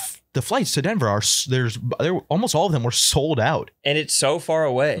 the flights to Denver almost all of them were sold out. And it's so far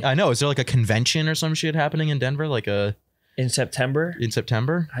away. I know. Is there like a convention or some shit happening in Denver? In September? In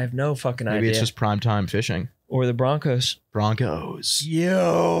September? I have no fucking idea. Maybe it's just prime time fishing. Or the Broncos. Broncos.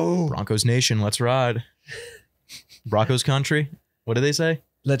 Yo. Broncos Nation, let's ride. Broncos country. What do they say?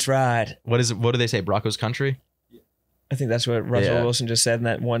 Let's ride. What do they say? Broncos country? I think that's what Russell Wilson just said in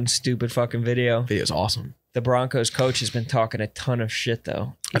that one stupid fucking video. Video's awesome. The Broncos coach has been talking a ton of shit,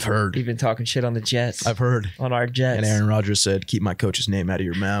 though. I've heard. He's been talking shit on the Jets. I've heard. On our Jets. And Aaron Rodgers said, keep my coach's name out of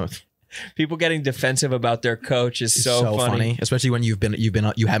your mouth. People getting defensive about their coach is so funny. Especially when you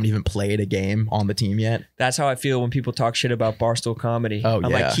haven't even played a game on the team yet. That's how I feel when people talk shit about Barstool Comedy. Oh,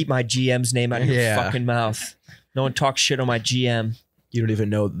 I'm like, keep my GM's name out of your fucking mouth. No one talks shit on my GM. You don't even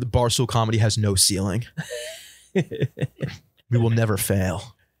know. The Barstool Comedy has no ceiling. We will never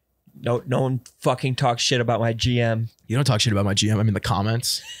fail. No one fucking talks shit about my GM. You don't talk shit about my GM. I'm in the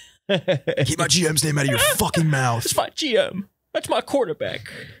comments. Keep my GM's name out of your fucking mouth. That's my GM. That's my quarterback.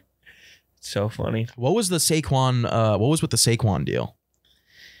 So funny. What was the Saquon? What was with the Saquon deal?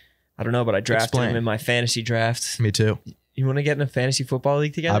 I don't know, but I drafted him in my fantasy draft. Me too. You want to get in a fantasy football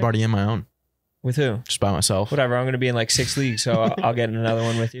league together? I'm already in my own. With who? Just by myself. Whatever. I'm going to be in like 6 leagues, so I'll get in another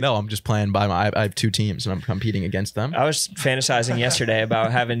one with you. No, I'm just playing by I have 2 teams and I'm competing against them. I was fantasizing yesterday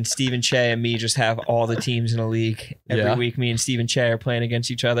about having Stephen Che and me just have all the teams in a league. Every week, me and Stephen Che are playing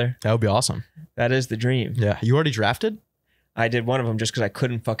against each other. That would be awesome. That is the dream. Yeah. You already drafted? I did one of them just because I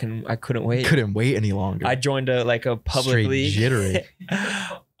couldn't wait. Couldn't wait any longer. I joined a public Straight league. Jittery.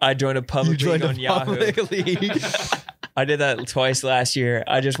 I joined a public league on Yahoo. League. I did that twice last year.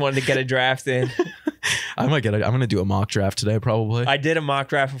 I just wanted to get a draft in. I'm going to do a mock draft today probably. I did a mock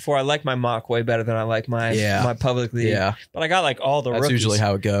draft before. I like my mock way better than I like my public league. Yeah. But I got like all the That's rookies. usually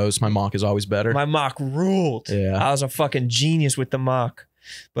how it goes. My mock is always better. My mock ruled. Yeah. I was a fucking genius with the mock.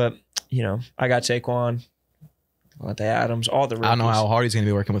 But, I got Saquon. The Adams, all the rookies. I don't know how hard he's going to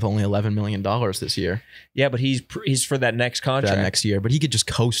be working with only $11 million this year. Yeah, but he's for that next contract. That next year. But he could just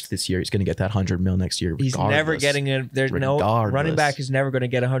coast this year. He's going to get that $100 million next year. He's never getting it. There's no running back is never going to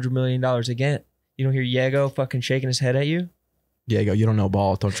get $100 million again. You don't hear Diego fucking shaking his head at you? Diego, you don't know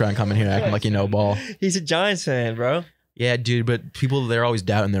ball. Don't try and come in here acting like you know ball. He's a Giants fan, bro. Yeah, dude, but people, they're always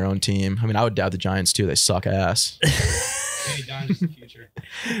doubting their own team. I mean, I would doubt the Giants too. They suck ass. Hey, Giants the future.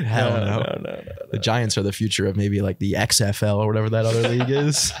 Hell no. The Giants are the future of maybe like the XFL or whatever that other league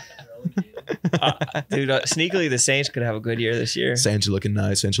is. Dude, sneakily, the Saints could have a good year this year. Saints are looking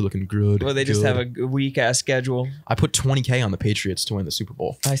nice. Saints are looking good. Well, they just have a weak-ass schedule. I put $20K on the Patriots to win the Super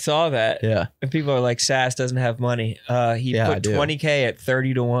Bowl. I saw that. Yeah. And people are like, Sass doesn't have money. He put $20K at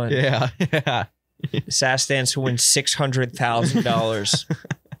 30 to 1. Yeah. Sass stands to win $600,000.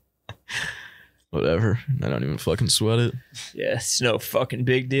 Whatever. I don't even fucking sweat it. Yeah, it's no fucking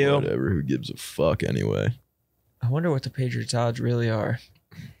big deal. Whatever. Who gives a fuck anyway? I wonder what the Patriots odds really are.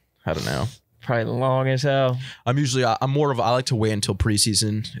 I don't know. Probably long as hell. I like to wait until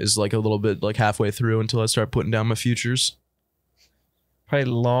preseason is like a little bit like halfway through until I start putting down my futures. Probably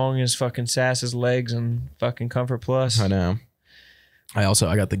long as fucking Sass's legs and fucking Comfort Plus. I know. I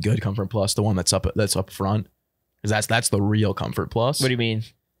got the good Comfort Plus, the one that's up front. Because that's the real Comfort Plus. What do you mean?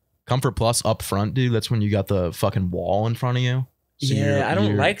 Comfort Plus up front, dude. That's when you got the fucking wall in front of you. So I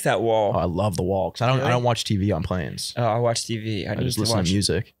don't like that wall. Oh, I love the wall because I don't watch TV on planes. Oh, I watch TV. I just listen to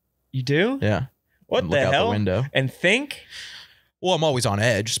music. You do? Yeah. What the hell? Look out the window. And think? Well, I'm always on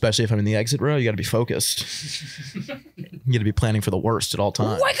edge, especially if I'm in the exit row. You got to be focused. You got to be planning for the worst at all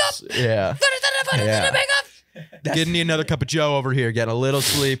times. Wake up! Yeah. Getting me another cup of Joe over here, getting a little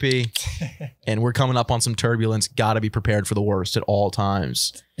sleepy. And we're coming up on some turbulence. Got to be prepared for the worst at all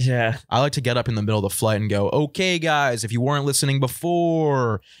times. Yeah. I like to get up in the middle of the flight and go, okay, guys, if you weren't listening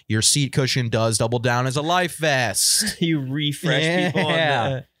before, your seat cushion does double down as a life vest. You refresh people on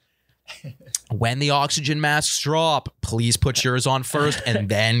that. When the oxygen masks drop, please put yours on first and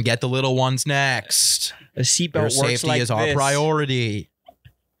then get the little ones next. The seatbelt Your works safety like is our this. priority.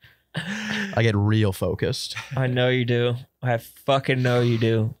 I get real focused. I know you do. I fucking know you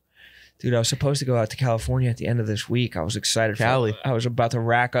do. Dude, I was supposed to go out to California at the end of this week. I was excited for Cali. I was about to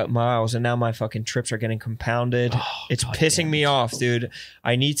rack up miles, and now my fucking trips are getting compounded. It's pissing me off, dude.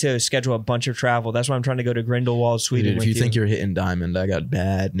 I need to schedule a bunch of travel. That's why I'm trying to go to Grindelwald, Sweden. Dude, if you think you're hitting diamond, I got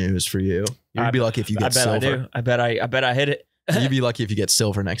bad news for you. You'd be lucky if you get silver. I do. I bet I hit it. You'd be lucky if you get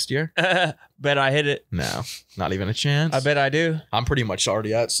silver next year. Bet I hit it. No, not even a chance. I bet I do. I'm pretty much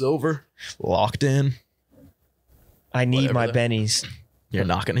already at silver, locked in. I need Whatever my the- bennies. You're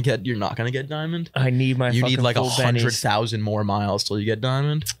not gonna get diamond. I need my. You need fucking like full bennies. 100,000 more miles till you get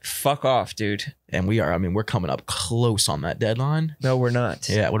diamond. Fuck off, dude. And we're coming up close on that deadline. No, we're not.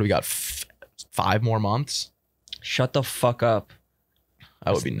 Yeah, what do we got? 5 more months? Shut the fuck up.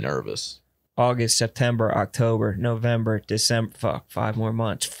 I would be nervous. August, September, October, November, December. Fuck, 5 more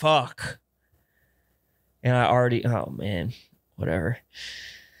months. Fuck. And I already. Oh man, whatever.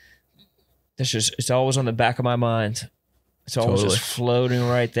 It's always on the back of my mind. It's always Totally. just floating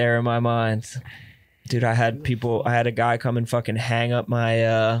right there in my mind. Dude, I had a guy come and fucking hang up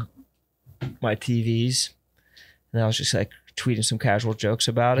my my TVs. And I was just like tweeting some casual jokes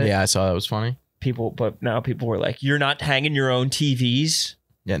about it. Yeah, I saw that was funny. But now people were like, "You're not hanging your own TVs?"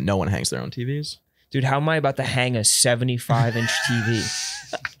 Yeah, no one hangs their own TVs. Dude, how am I about to hang a 75-inch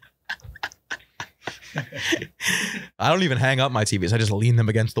TV? I don't even hang up my TVs. I just lean them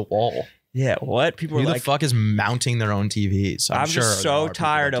against the wall. Yeah, what? People Who are the like, fuck is mounting their own TVs? I'm sure just there so are people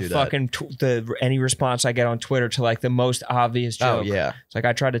tired that of do that. fucking any response I get on Twitter to like the most obvious joke. Oh yeah, It's like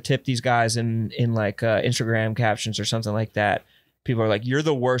I try to tip these guys in like Instagram captions or something like that. People are like, "You're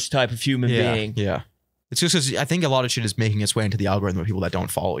the worst type of human being." Yeah. It's just because I think a lot of shit is making its way into the algorithm of people that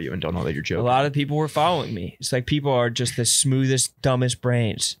don't follow you and don't know that you're A joking. lot of people were following me. It's like people are just the smoothest, dumbest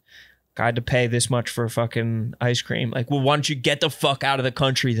brains. I had to pay this much for fucking ice cream. Like, well, why don't you get the fuck out of the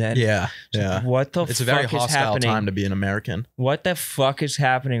country then? Yeah, yeah. What the It's fuck a very is hostile happening? time to be an American. What the fuck is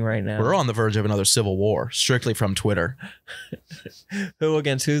happening right now? We're on the verge of another civil war, strictly from Twitter. Who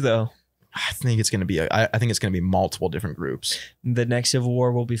against who though? I think it's going to be. I think it's going to be multiple different groups. The next civil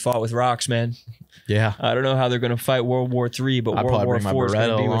war will be fought with rocks, man. Yeah. I don't know how they're going to fight World War III, but I'd World probably War bring my IV is going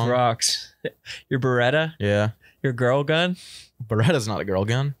to Beretta be with along. rocks. Your Beretta? Yeah. Your girl gun? Beretta's not a girl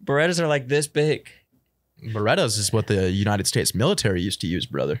gun. Berettas are like this big. Berettas is what the United States military used to use,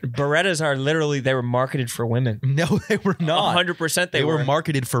 brother. Berettas are literally, they were marketed for women. No, they were not. 100% They were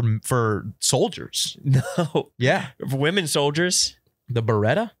marketed for soldiers. No. Yeah. For women soldiers. The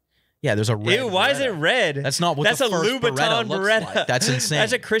Beretta? Yeah, there's a red Ew, why is it Beretta. red? That's not what That's the a first Louboutin looks Beretta. like. That's insane.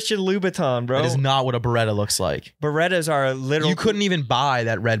 That's a Christian Louboutin, bro. That is not what a Beretta looks like. Berettas are literal. You couldn't even buy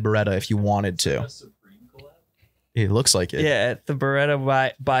that red Beretta if you wanted to. A Supreme collab? It looks like it. Yeah, the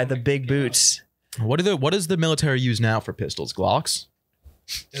Beretta by the big boots. What does the military use now for pistols? Glocks?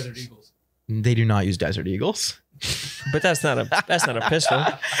 Desert Eagles. They do not use Desert Eagles. But that's not a pistol.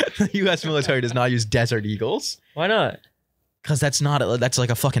 The U.S. military does not use Desert Eagles. Why not? Because that's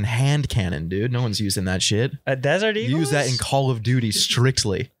like a fucking hand cannon, dude. No one's using that shit. A Desert Eagle? You use that in Call of Duty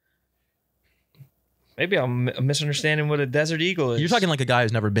strictly. Maybe I'm misunderstanding what a Desert Eagle is. You're talking like a guy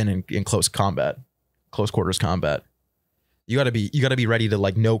who's never been in close combat, close quarters combat. You gotta be ready to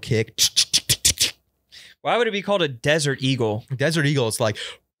like no kick. Why would it be called a Desert Eagle? Desert Eagle, it's like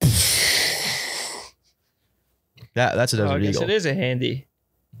that's a Desert I guess Eagle. it is a handy.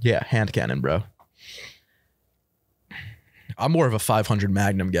 Yeah, hand cannon, bro. I'm more of a 500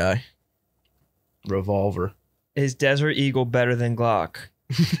 Magnum guy. Revolver. Is Desert Eagle better than Glock?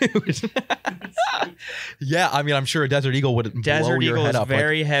 Yeah, I mean, I'm sure a Desert Eagle would blow Desert your Eagle head is up.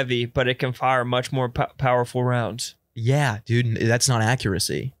 very heavy, but it can fire much more powerful rounds. Yeah, dude, that's not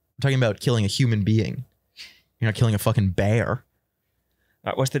accuracy. I'm talking about killing a human being. You're not killing a fucking bear.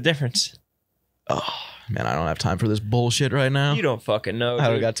 What's the difference? Oh, man, I don't have time for this bullshit right now. You don't fucking know. I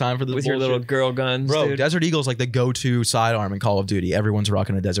don't dude. got time for this With bullshit. your little girl guns, Bro, dude. Desert Eagle's like the go-to sidearm in Call of Duty. Everyone's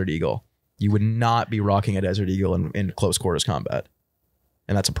rocking a Desert Eagle. You would not be rocking a Desert Eagle in close quarters combat.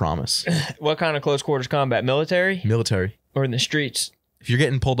 And that's a promise. What kind of close quarters combat? Military Military. or in the streets? If you're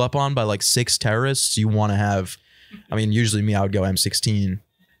getting pulled up on by like 6 terrorists, you want to have, I mean, usually me, I would go M16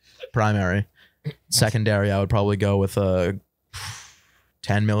 primary. Secondary, I would probably go with a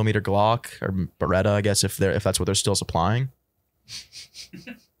 10 millimeter Glock or Beretta, I guess, if that's what they're still supplying.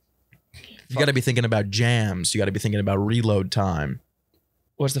 You got to be thinking about jams. You got to be thinking about reload time.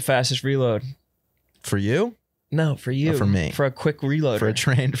 What's the fastest reload? For you? No, for you. Or for me. For a quick reloader. For a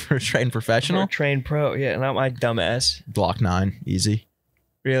trained professional? For a trained pro. Yeah, not my dumb ass. Glock 9, easy.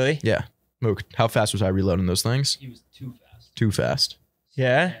 Really? Yeah. Mook, how fast was I reloading those things? He was too fast. Too fast.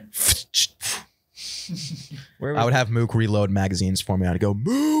 Yeah? I would have Mook reload magazines for me. I'd go,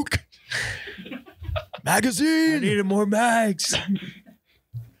 Mook! Magazine! I needed more mags.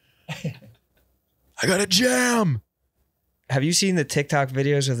 I got a jam! Have you seen the TikTok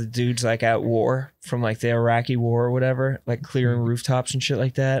videos of the dudes like at war from like the Iraqi war or whatever? Like clearing rooftops and shit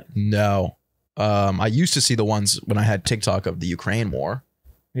like that? No. I used to see the ones when I had TikTok of the Ukraine war.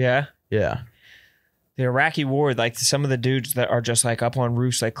 Yeah? Yeah. The Iraqi war, like some of the dudes that are just like up on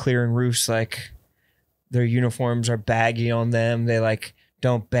roofs, like clearing roofs, like their uniforms are baggy on them. They like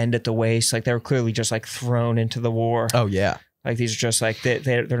don't bend at the waist. Like they were clearly just like thrown into the war. Oh, yeah. Like these are just like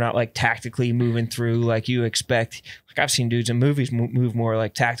they're not like tactically moving through like you expect. Like I've seen dudes in movies move more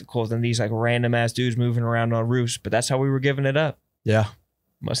like tactical than these like random ass dudes moving around on roofs. But that's how we were giving it up. Yeah.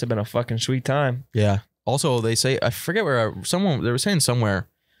 Must have been a fucking sweet time. Yeah. Also, they say, I forget where they were saying somewhere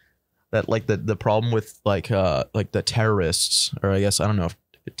that like the problem with like the terrorists, or I guess I don't know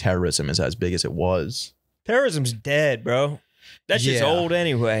if terrorism is as big as it was. Terrorism's dead, bro. That shit's old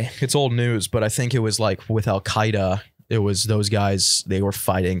anyway. It's old news, but I think it was like with Al Qaeda. It was those guys, they were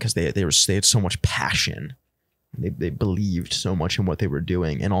fighting because they had so much passion. They believed so much in what they were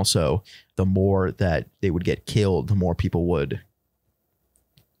doing. And also, the more that they would get killed, the more people would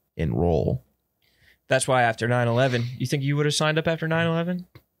enroll. That's why after 9/11, you think you would have signed up after 9/11?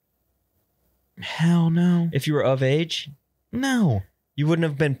 Hell no. If you were of age? No. You wouldn't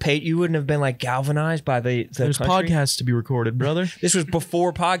have been paid. You wouldn't have been like galvanized by the There's country? podcasts to be recorded, brother. This was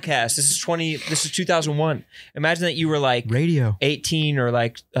before podcasts. This is 2001. Imagine that you were like Radio. 18 or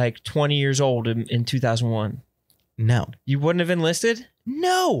like 20 years old in 2001. No. You wouldn't have enlisted?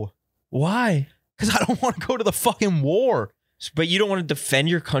 No. Why? Because I don't want to go to the fucking war. But you don't want to defend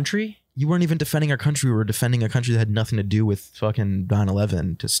your country? You weren't even defending our country. We were defending a country that had nothing to do with fucking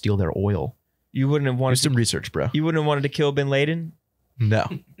 9/11 to steal their oil. You wouldn't have wanted Do some research, bro. You wouldn't have wanted to kill Bin Laden? No.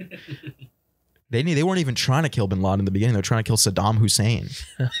 They weren't even trying to kill Bin Laden in the beginning. They were trying to kill Saddam Hussein.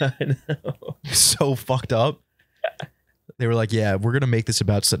 I know. So fucked up. They were like, yeah, we're going to make this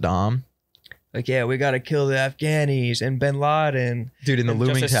about Saddam. Like, yeah, we got to kill the Afghanis and Bin Laden. Dude, in the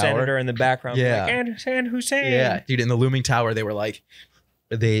looming just a tower. senator in the background. Yeah. Like, and Hussein. Yeah, dude, in the looming tower, they were like,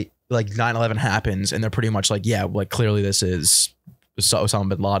 9/11 happens, and they're pretty much like, yeah, like clearly this is Osama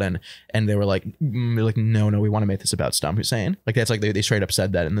bin Laden, and they were like, no, we want to make this about Saddam Hussein. Like that's like they straight up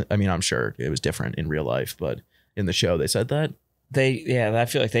said that, and I mean, I'm sure it was different in real life, but in the show they said that. I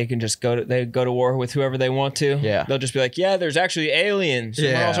feel like they can just go to war with whoever they want to. Yeah, they'll just be like, yeah, there's actually aliens.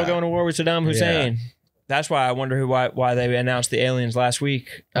 Yeah. We're also going to war with Saddam Hussein. Yeah. That's why I wonder why they announced the aliens last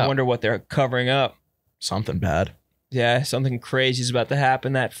week. I wonder what they're covering up. Something bad. Yeah, something crazy is about to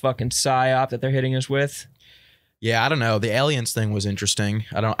happen. That fucking psyop that they're hitting us with. Yeah, I don't know. The aliens thing was interesting.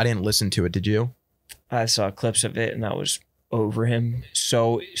 I didn't listen to it. Did you? I saw clips of it and I was over him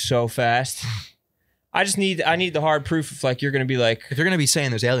so fast. I need the hard proof of like you're gonna be like, if you're gonna be saying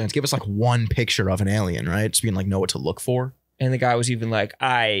there's aliens, give us like one picture of an alien, right? Just being like know what to look for. And the guy was even like,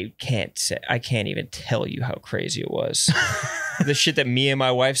 I can't even tell you how crazy it was. The shit that me and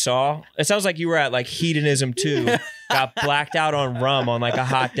my wife saw. It sounds like you were at like Hedonism 2, got blacked out on rum on like a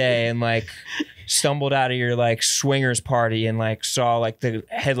hot day and like stumbled out of your like swingers party and like saw like the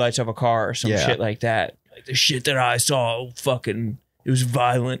headlights of a car or some shit like that. Like the shit that I saw, fucking, it was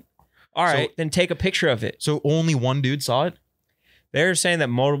violent. All right, then take a picture of it. So only one dude saw it? They're saying that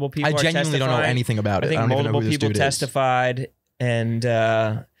multiple people. I genuinely don't know anything about it. I think multiple people testified, and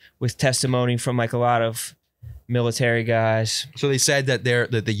with testimony from like a lot of military guys. So they said that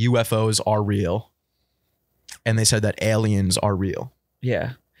that the UFOs are real, and they said that aliens are real.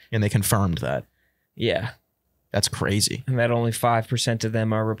 Yeah, and they confirmed that. Yeah, that's crazy. And that only 5% of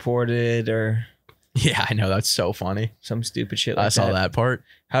them are reported, or. Yeah, I know, that's so funny. Some stupid shit like that. I saw that part.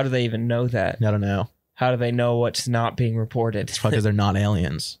 How do they even know that? I don't know. How do they know what's not being reported? It's because they're not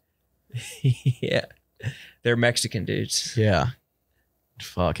aliens. Yeah. They're Mexican dudes. Yeah.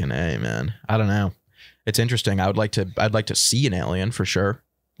 Fucking A, man. I don't know. It's interesting. I'd like to see an alien for sure.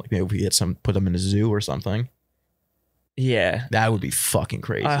 Like maybe if we get put them in a zoo or something. Yeah. That would be fucking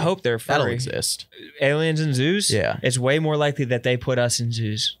crazy. I hope they're furry. That'll exist. Aliens in zoos? Yeah. It's way more likely that they put us in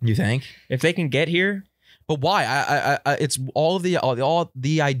zoos. You think? If they can get here. But why? I it's all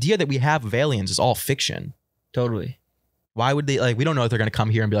the idea that we have of aliens is all fiction. Totally. Why would they like? We don't know if they're gonna come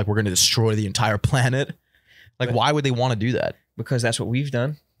here and be like, we're gonna destroy the entire planet. Like, why would they want to do that? Because that's what we've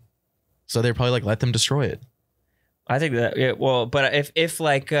done. So they're probably like, let them destroy it. I think that. Yeah, well, but if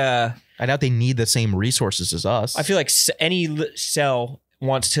like, I doubt they need the same resources as us. I feel like any cell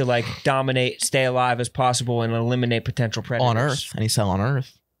wants to like dominate, stay alive as possible, and eliminate potential predators on Earth. Any cell on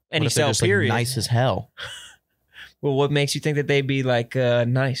Earth. Any what if they're cell, just, period. Like, nice as hell. Well, what makes you think that they'd be like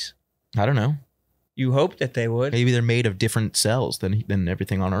nice? I don't know. You hope that they would. Maybe they're made of different cells than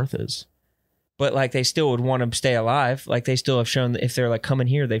everything on Earth is. But like they still would want to stay alive. Like they still have shown that if they're like coming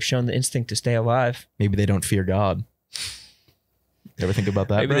here, they've shown the instinct to stay alive. Maybe they don't fear God. You ever think about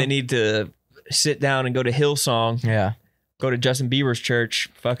that? Maybe they need to sit down and go to Hillsong. Yeah. Go to Justin Bieber's church.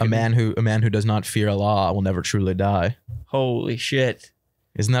 Fucking a man who does not fear Allah will never truly die. Holy shit.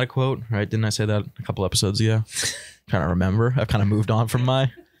 Isn't that a quote? Right? Didn't I say that a couple episodes ago? Trying to remember. I've kind of moved on from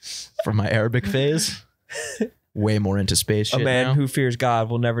my Arabic phase. Way more into space shit A man now. who fears God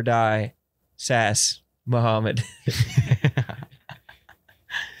will never die. Sas Muhammad.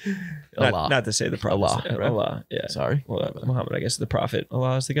 Allah. Not to say the prophet. Allah, right? Allah. Yeah. Sorry. Well, Muhammad, I guess, is the prophet.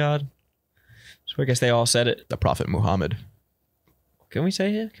 Allah is the God. So I guess they all said it. The Prophet Muhammad. Can we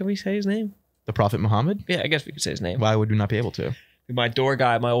say it? Can we say his name? The Prophet Muhammad? Yeah, I guess we could say his name. Why would we not be able to? My door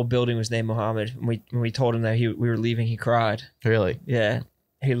guy at my old building was named Muhammad. When we told him that we were leaving, he cried. Really? Yeah.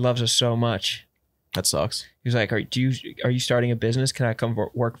 He loves us so much. That sucks. He was like, are you starting a business? Can I come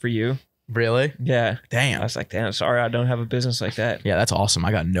work for you? Really? Yeah. I Damn. was like, damn, sorry, I don't have a business like that. Yeah, that's awesome.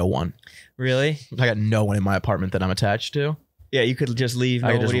 I got no one. Really? I got no one in my apartment that I'm attached to. Yeah, you could just leave. No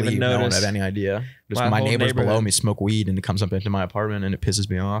I one could would just even leave. No one notice. had any idea. Just My my whole neighbors below neighborhood. me smoke weed and it comes up into my apartment and it pisses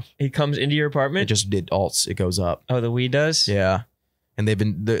me off. He comes into your It apartment? just did alts. It goes up. Oh, the weed does? Yeah. And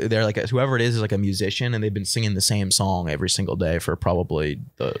they're like, whoever it is like a musician and they've been singing the same song every single day for probably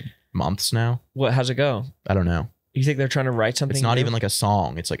the months now. What? How's it go? I don't know. You think they're trying to write something? It's not new? even like a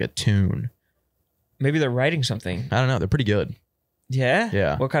song. It's like a tune. Maybe they're writing something. I don't know. They're pretty good. Yeah?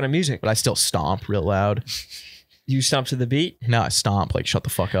 Yeah. What kind of music? But I still stomp real loud. You stomp to the beat? No, I stomp. Like, shut the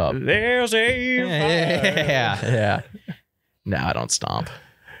fuck up. There's a Yeah. No, I don't stomp.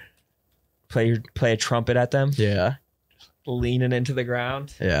 Play a trumpet at them, Yeah. leaning into the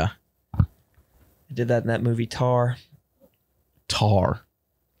ground. Yeah. I did that in that movie Tar, Tar.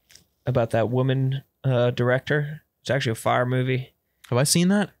 about that woman director. It's actually a fire movie. Have I seen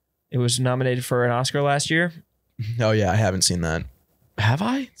that? It was nominated for an Oscar last year. Oh, yeah. I haven't seen that. Have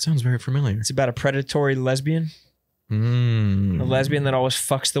I? It sounds very familiar. It's about a predatory lesbian. A lesbian that always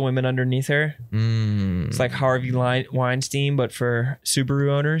fucks the women underneath her. It's like Harvey Weinstein, but for Subaru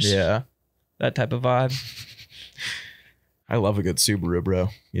owners. Yeah. That type of vibe. I love a good Subaru, bro.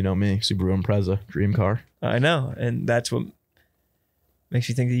 You know me. Subaru Impreza. Dream car. I know. And that's what makes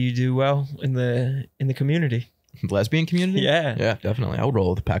you think that you do well in the community. Lesbian community? Yeah. Yeah, definitely. I would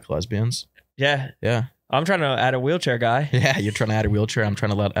roll with a pack of lesbians. Yeah. Yeah. I'm trying to add a wheelchair guy. Yeah, you're trying to add a wheelchair. I'm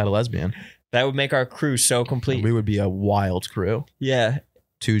trying to add a lesbian. That would make our crew so complete. We would be a wild crew. Yeah.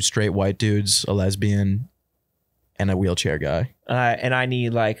 2 straight white dudes, a lesbian, and a wheelchair guy. And I need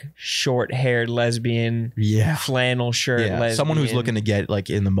like short-haired lesbian, Yeah. flannel shirt Yeah. lesbian. Someone who's looking to get like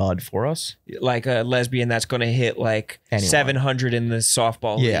in the mud for us. like a lesbian that's going to hit like Anyone. 700 in the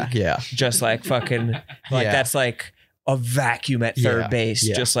softball Yeah, league. yeah. Just like fucking, like Yeah. that's like a vacuum at third Yeah, base,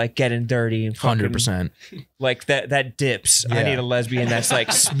 yeah. just like getting dirty and fucking, 100%. like that dips. I Yeah. need a lesbian that's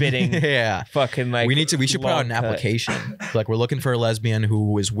like spitting Yeah. fucking like we should put out an long cut. application. Like, we're looking for a lesbian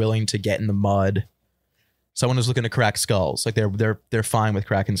who is willing to get in the mud. Someone who's looking to crack skulls. Like, they're fine with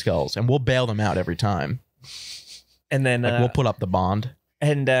cracking skulls, and we'll bail them out every time. And then Like, we'll put up the bond.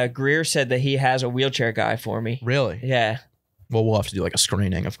 and Greer said that he has a wheelchair guy for me. Really? Yeah. Well, we'll have to do like a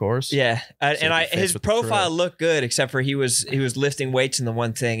screening, of course. Yeah, if and it fits his with the profile crew. looked good, except for he was lifting weights in the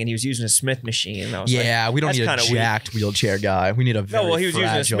one thing, and he was using a Smith machine. And I was Yeah, we don't that's need a kinda weak. jacked wheelchair guy. We need a very no, well, he was using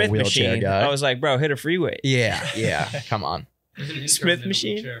a fragile Smith wheelchair machine. guy. I was like, bro, hit a free weight. Yeah. Come on. There's an intern Smith in a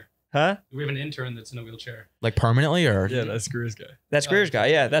machine? wheelchair. Huh? We have an intern that's in a wheelchair. Like permanently or? Yeah, that's Greer's guy. That's Greer's guy.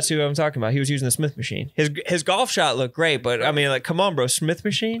 Yeah, that's who I'm talking about. He was using the Smith machine. His golf shot looked great, but I mean, like, come on, bro, Smith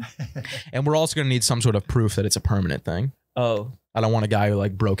machine. And we're also going to need some sort of proof that it's a permanent thing. Oh, I don't want a guy who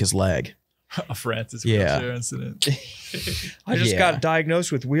like broke his leg. A Francis Yeah. wheelchair incident. I just Yeah. got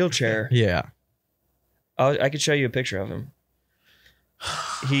diagnosed with wheelchair. Yeah. I could show you a picture of him.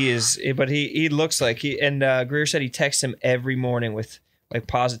 He is, but he looks like he. And Greer said he texts him every morning with like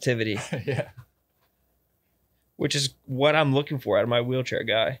positivity, Yeah. which is what I'm looking for out of my wheelchair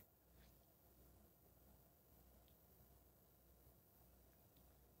guy.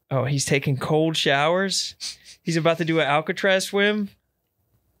 Oh, he's taking cold showers. He's about to do an Alcatraz swim.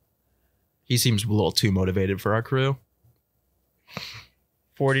 He seems a little too motivated for our crew.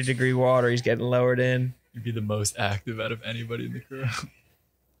 40-degree water. He's getting lowered in. You'd be the most active out of anybody in the crew.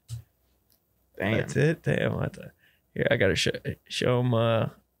 Damn. That's it. Damn. Here, I gotta show him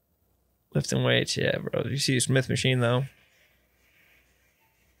lifting weights. Yeah, bro. You see the Smith machine though.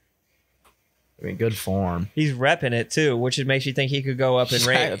 I mean, good form. He's repping it too, which makes you think he could go up in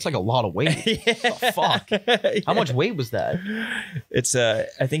rate. That's like a lot of weight. Yeah. The fuck? How much weight was that? It's I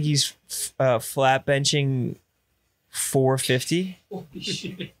think he's flat benching 450. Holy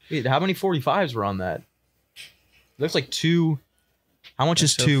shit. Wait, how many 45s were on that? Looks like two. How much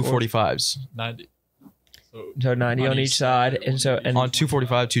is So two 40. 45s? 90. So 90 on each side, and On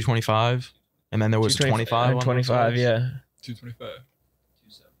 245, 225, and then there was 25. on 25, yeah. 225.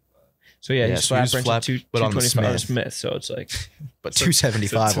 So yeah, Yeah, he's so he was flat flat, benching but on the 225 on the Smith. Smith. So it's like, But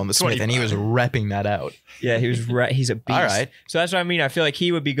 275 on the Smith, and he was repping that out. yeah, he's a beast. All right. So that's what I mean. I feel like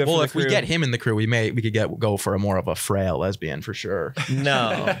he would be good. Well, for the if we crew. get him in the crew, we could go for a more of a frail lesbian for sure.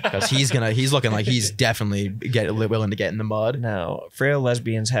 No, Because he's looking like he's definitely willing to get in the mud. no, frail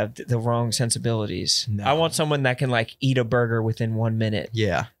lesbians have the wrong sensibilities. No. I want someone that can like eat a burger within 1 minute,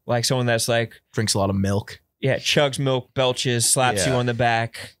 Yeah, like someone that's like, drinks a lot of milk. yeah, chugs milk, belches, slaps you Yeah. on the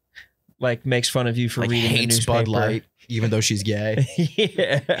back, like makes fun of you for Like reading the hates newspaper. Bud Light, even though she's gay.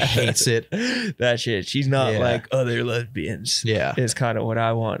 Yeah. Hates it. That shit. She's not Yeah. like other lesbians. Yeah, Is kind of what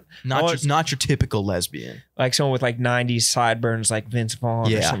I want. not your typical lesbian. Like someone with like 90s sideburns like Vince Vaughn or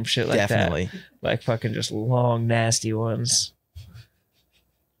Yeah, some shit like definitely. that. Like fucking just long, nasty ones.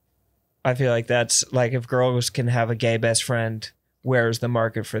 I feel like that's like if girls can have a gay best friend, where's the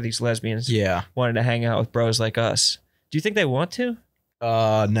market for these lesbians Yeah. wanting to hang out with bros like us? Do you think they want to?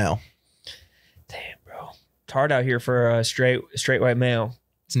 No, Damn, bro. It's hard out here for a straight white male.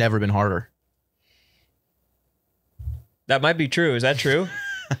 it's never been harder. That might be true. Is that true?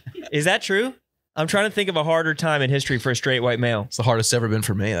 Is that true? I'm trying to think of a harder time in history for a straight white male. It's the hardest ever been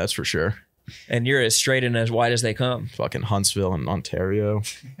for me. That's for sure. And you're as straight and as white as they come. Fucking Huntsville and Ontario.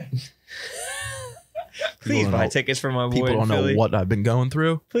 Please don't buy know- tickets for my boy People in don't Philly. know what I've been going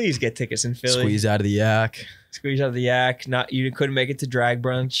through. Please get tickets in Philly. Squeeze out of the yak. Squeeze out of the yak. Not you couldn't make it to drag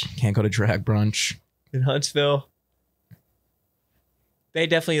brunch Can't go to drag brunch. in Huntsville. They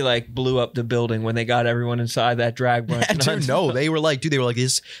definitely like blew up the building when they got everyone inside that drag brunch. in Dude, Huntsville. no, they were like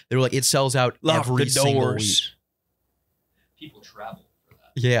this. They were like, it sells out Lock every the single week. doors. People travel for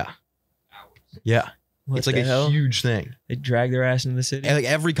that. Yeah, Hours. yeah. What It's like the a hell? huge thing. They drag their ass into the city. And like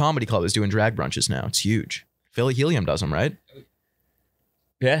every comedy club is doing drag brunches now. It's huge. Philly Helium does them, right?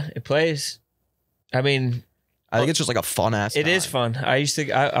 Yeah, it plays. I mean, I think it's just like a fun ass. it is fun. I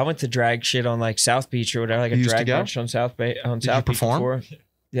went to drag shit on like South Beach or whatever, like You a used to drag go? brunch on South Bay on Did South you Beach perform? before.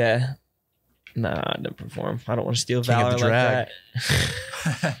 Yeah. Nah, I didn't perform. I don't want to steal King of valor the like drag.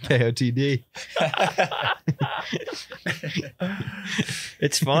 that. KOTD.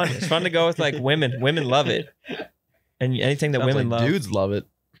 It's fun. It's fun to go with like women. Women love it. And anything that Sounds women like love. dudes love it.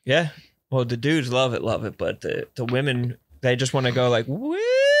 Yeah. Well, the dudes love it, but the women, they just want to go like, woo!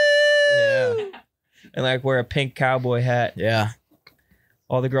 Yeah. And like wear a pink cowboy hat. Yeah.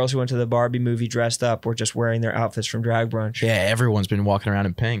 All the girls who went to the Barbie movie dressed up were just wearing their outfits from drag brunch. Yeah. Everyone's been walking around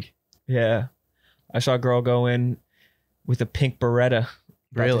in pink. Yeah. I saw a girl go in with a pink Beretta.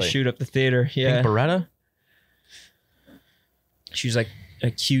 About to Really? shoot up the theater. Yeah. Pink Beretta? She was like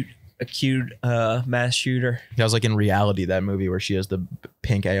a cute mass shooter. That was like in Reality, that movie where she has the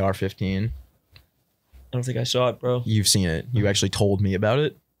pink AR-15. I don't think I saw it, bro. You've seen it. You actually told me about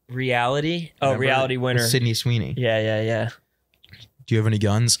it. Reality? Oh, Remember? Reality With Winner. Sydney Sweeney. Yeah. Do you have any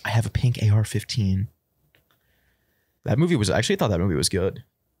guns? I have a pink AR-15. That movie was actually, I thought that movie was good.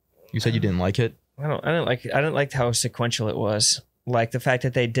 You said you didn't like it. I didn't like how sequential it was. Like the fact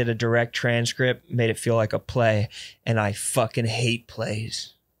that they did a direct transcript made it feel like a play, and I fucking hate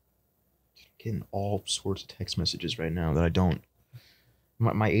plays. Getting all sorts of text messages right now that I don't.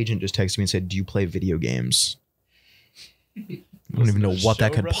 My agent just texted me and said, "Do you play video games?" I don't even know what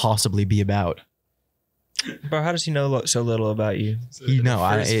that could possibly be about. Bro, how does he know so little about you?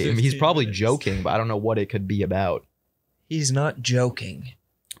 He's probably joking, but I don't know what it could be about. He's not joking.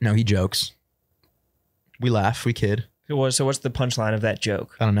 No, he jokes. We laugh, we kid. So what's the punchline of that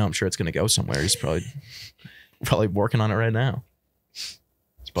joke? I don't know. I'm sure it's gonna go somewhere. He's probably working on it right now.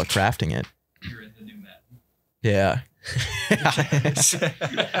 It's about crafting it. You're in the new Madden. Yeah.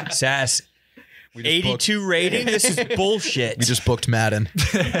 Sass, We just 82 rating? This is bullshit. We just booked Madden.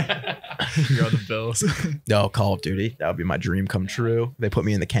 You're on the Bills. No, Call of Duty. That would be my dream come true. They put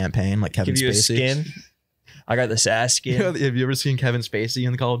me in the campaign like Kevin give you a Spacey. skin. I got the Sass skin. Have you ever seen Kevin Spacey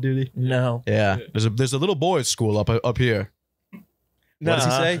in the Call of Duty? No. Yeah. There's a little boys' school up here. What does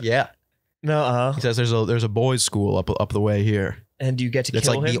he say? Yeah. No, He says there's a boys' school up the way here. And do you get to That's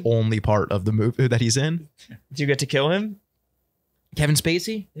kill like him? the only part of the movie that he's in. Do you get to kill him? Kevin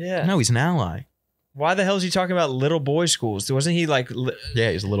Spacey? Yeah. No, he's an ally. Why the hell is he talking about little boy schools? Wasn't he like?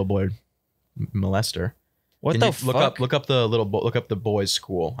 Yeah, he's a little boy molester. What Can the you fuck? Look up the boys'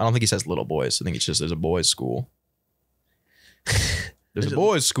 school. I don't think he says little boys. I think it's just there's a boys' school. There's a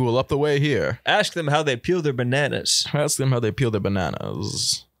boys' school up the way here. Ask them how they peel their bananas. Ask them how they peel their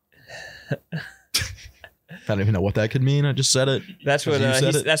bananas. I don't even know what that could mean. I just said it. That's what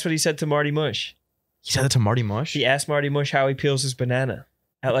that's what he said to Marty Mush. He said it to Marty Mush? He asked Marty Mush how he peels his banana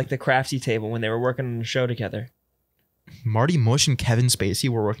at like the crafty table when they were working on the show together. Marty Mush and Kevin Spacey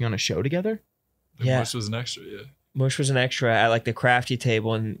were working on a show together? Yeah. Mush was an extra, yeah. Mush was an extra at like the crafty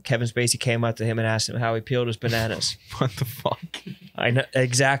table, and Kevin Spacey came up to him and asked him how he peeled his bananas. What the fuck? I know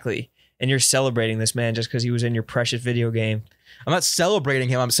exactly. And you're celebrating this man just because he was in your precious video game. I'm not celebrating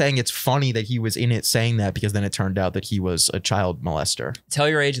him. I'm saying it's funny that he was in it saying that because then it turned out that he was a child molester. Tell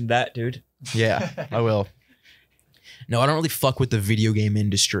your agent that, dude. Yeah, I will. No, I don't really fuck with the video game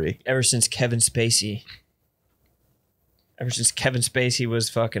industry. Ever since Kevin Spacey was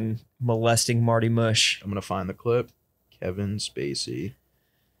fucking molesting Marty Mush. I'm going to find the clip. Kevin Spacey.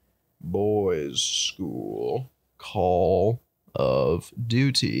 Boys School. Call of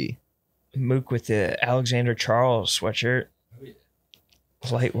Duty. Mook with the Alexander Charles sweatshirt.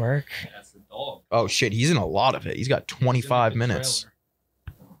 Light work. That's the dog. Oh shit, he's in a lot of it. He's got 25 The minutes. trailer.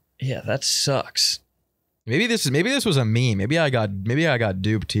 Yeah, that sucks. Maybe this was a meme. Maybe I got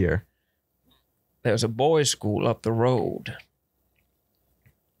duped here. There's a boys' school up the road.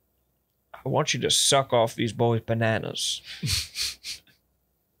 I want you to suck off these boys' bananas.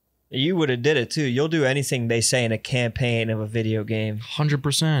 You would have did it too. You'll do anything they say in a campaign of a video game.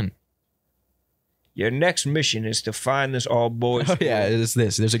 100%. Your next mission is to find this all boys. Oh yeah, it is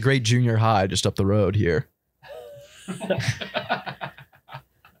this. There's a great junior high just up the road here.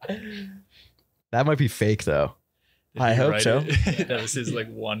 That might be fake though. Did I he hope write so. it? That was his like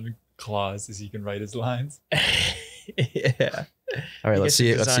one clause is he can write his lines. Yeah. All right, let's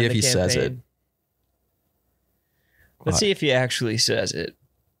see. Let's see if he says it. Let's see if he actually says it.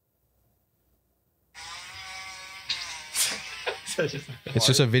 It's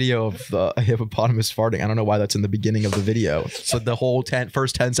just a video of a hippopotamus farting. I don't know why that's in the beginning of the video. So the whole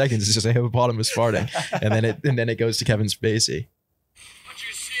first 10 seconds is just a hippopotamus farting, and then it goes to Kevin Spacey. What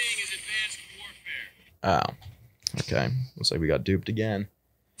you're seeing is advanced warfare. Oh, okay. Looks like we got duped again.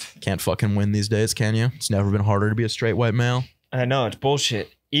 Can't fucking win these days, can you? It's never been harder to be a straight white male. I know, it's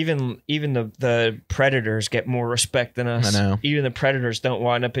bullshit. Even the predators get more respect than us. I know. Even the predators don't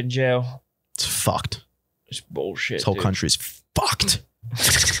wind up in jail. It's fucked. It's bullshit. This whole dude. country's fucked.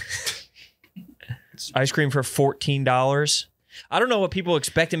 Ice cream for $14. I don't know what people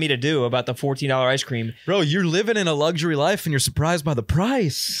expected me to do about the $14 ice cream. Bro, you're living in a luxury life and you're surprised by the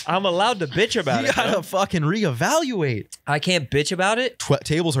price. I'm allowed to bitch about You it. gotta though. fucking reevaluate. I can't bitch about it.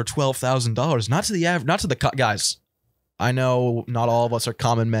 Tables are $12,000. Not to the average. Not to the guys. I know not all of us are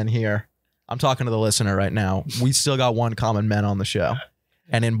common men here. I'm talking to the listener right now. We still got one common man on the show,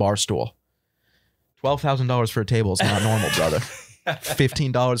 and in Barstool. $12,000 for a table is not normal, brother.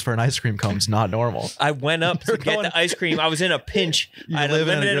 $15 for an ice cream cone is not normal. I went up to get the ice cream. I was in a pinch. I had a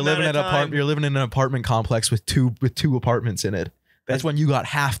limited amount of time. You're living in an apartment complex with two apartments in it. That's when you have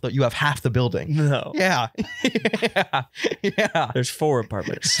half the building. No. Yeah. Yeah. There's 4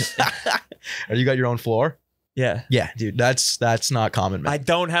 apartments. You got your own floor? Yeah. Yeah, dude. That's not common, man. I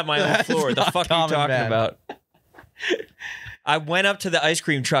don't have my own That's floor. The not fuck are you common, talking man. about? I went up to the ice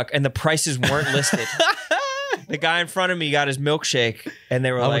cream truck and the prices weren't listed. The guy in front of me got his milkshake and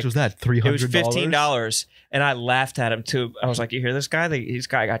they were How like, much was that? $300? it was $15. And I laughed at him too. I was like, you hear this guy? This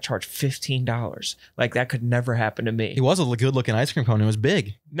guy got charged $15. Like that could never happen to me. It was a good looking ice cream cone. It was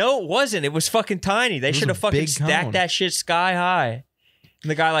big. No, it wasn't. It was fucking tiny. They was should a have fucking big stacked cone. that shit sky high. And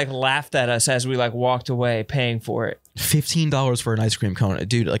the guy like laughed at us as we like walked away paying for it. $15 for an ice cream cone,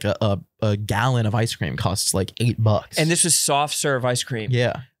 dude. Like a gallon of ice cream costs like $8. And this was soft serve ice cream.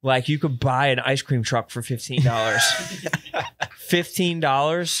 Yeah. Like you could buy an ice cream truck for $15.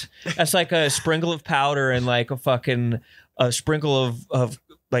 $15? That's like a sprinkle of powder and like a sprinkle of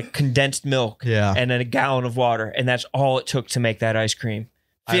like condensed milk Yeah. and then a gallon of water. And that's all it took to make that ice cream.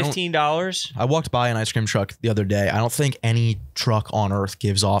 $15? I walked by an ice cream truck the other day. I don't think any truck on earth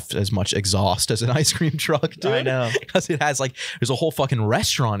gives off as much exhaust as an ice cream truck, dude. I know. Because it has there's a whole fucking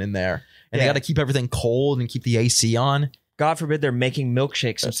restaurant in there. And they Yeah. got to keep everything cold and keep the AC on. God forbid they're making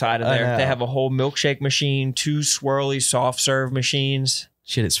milkshakes inside of I there. know. They have a whole milkshake machine, 2 swirly soft serve machines.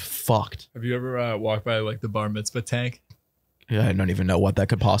 Shit is fucked. Have you ever walked by like the bar mitzvah tank? Yeah, I don't even know what that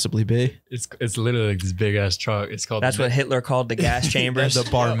could possibly be. It's literally like this big ass truck. It's called. That's what Hitler called the gas chambers. The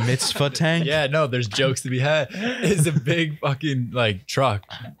bar mitzvah tank. Yeah, no, there's jokes to be had. It's a big fucking like truck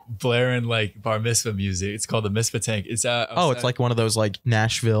blaring like bar mitzvah music. It's called the mitzvah tank. It's It's like one of those like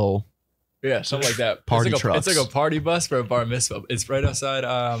Nashville. Yeah, something like that. Party it's like trucks. a party bus for a bar mitzvah. It's right outside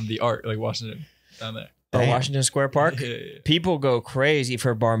the Arc, like Washington, down there. Oh, Washington Square Park. Yeah, yeah. People go crazy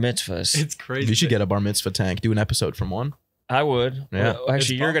for bar mitzvahs. It's crazy. You should get a bar mitzvah tank. Do an episode from one. I would. Yeah. Well,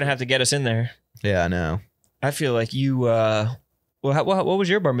 actually, you're gonna have to get us in there. Yeah, I know. I feel like you. Well, what was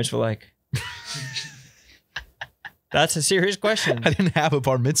your bar mitzvah like? That's a serious question. I didn't have a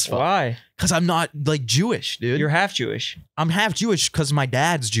bar mitzvah. Why? Because I'm not like Jewish, dude. You're half Jewish. I'm half Jewish because my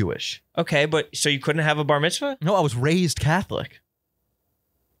dad's Jewish. Okay, but so you couldn't have a bar mitzvah? No, I was raised Catholic.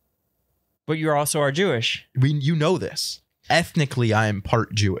 But you also are Jewish. You know this. Ethnically, I am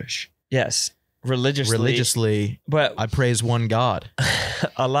part Jewish. Yes. Religiously. But I praise one God.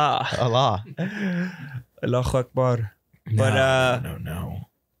 Allah. Allah. Allahu Akbar. No, But, no.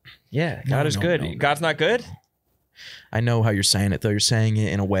 Yeah, God is good. no, God's not good? I know how you're saying it, though. You're saying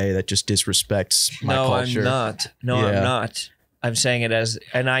it in a way that just disrespects my culture. I'm not. No, Yeah. I'm not. I'm saying it as,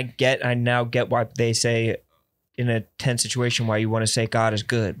 and I now get why they say in a tense situation why you want to say God is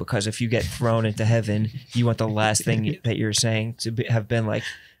good, because if you get thrown into heaven, you want the last thing that you're saying to have been like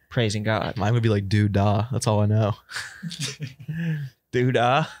praising God. Mine would be like doo-dah. That's all I know.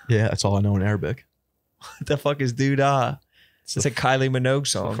 Doodah? Yeah, that's all I know in Arabic. What the fuck is doodah? It's a Kylie Minogue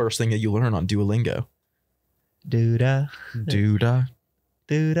It's the song. first thing that you learn on Duolingo. Doodah, Doo-dah.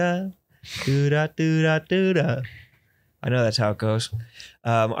 doodah, doodah, doodah, doodah. I know that's how it goes.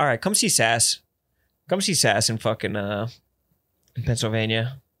 All right, come see Sas. Come see Sas in fucking in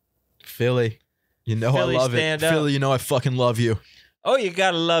Pennsylvania. Philly. You know Philly, I love it. stand up. Philly, you know I fucking love you. Oh, you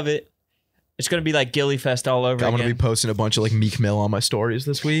gotta love it. It's gonna be like Gilly Fest all over I'm again. gonna be posting a bunch of like Meek Mill on my stories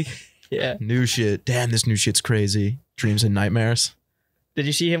this week. Yeah. New shit. Damn, this new shit's crazy. Dreams and nightmares. Did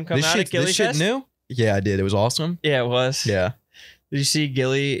you see him come This out shit, at Gilly this Fest? shit new? Yeah, I did. It was awesome. Yeah, it was. Yeah. Did you see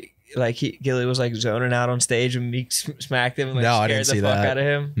Gilly? Like Gilly was like zoning out on stage and Meek smacked him and like No, I scared didn't the see fuck that. out of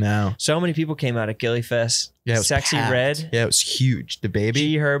him. No. So many people came out at Gilly Fest. Yeah, it was Sexy packed. Red. Yeah, it was huge. The baby.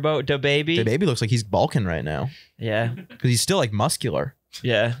 G Herbo, the baby. The baby looks like he's bulking right now Yeah, because he's still like muscular.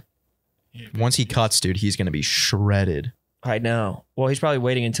 yeah. Once he cuts, dude, he's gonna be shredded. I know. Well, he's probably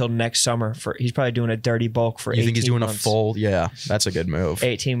waiting until next summer for. He's probably doing a dirty bulk for. You think he's 18 doing months. a full? Yeah, that's a good move.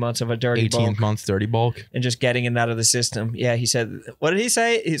 18 months of a dirty 18 bulk month dirty bulk. and just getting it out of the system. Yeah, he said. What did he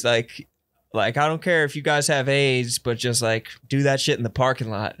say? He's like I don't care if you guys have AIDS, but just like do that shit in the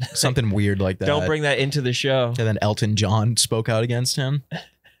parking lot. Something weird like that. Don't bring that into the show. And then Elton John spoke out against him.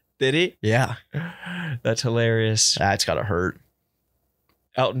 Did he? Yeah, That's hilarious. that's gotta hurt.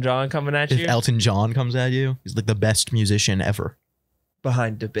 Elton John coming at If you Elton John comes at you, he's like the best musician ever.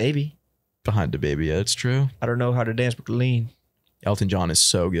 behind the baby. Behind the baby, yeah, it's true. I don't know how to dance, but lean. Elton John is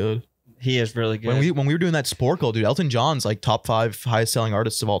so good. He is really good. When we were doing that Sporkle, dude, Elton John's like top 5 highest selling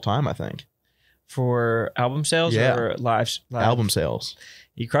artists of all time, I think. For album sales Yeah. or live? Album sales.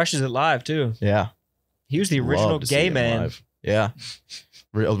 He crushes it live too. Yeah. He was the original Love to see gay him man. live. Yeah.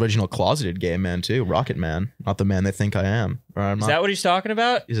 Original closeted gay man too. Rocket Man. Not the man they think I am. Or I'm Is not, that what he's talking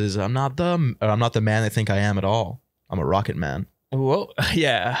about? he says, I'm not the man they think I am at all. I'm a rocket man. Whoa,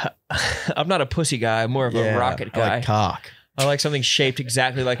 yeah. I'm not a pussy guy. I'm more of a rocket I guy. like cock. I like something shaped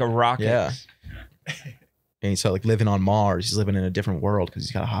exactly like a rocket. Yeah. And he's like living on Mars. He's living in a different world because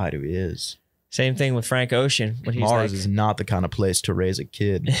he's got to hide who he is. Same thing with Frank Ocean. When he's Mars like, is not the kind of place to raise a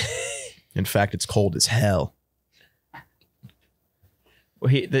kid. In fact, it's cold as hell.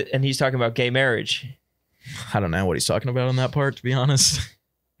 well, and he's talking about gay marriage. I don't know what he's talking about on that part, to be honest.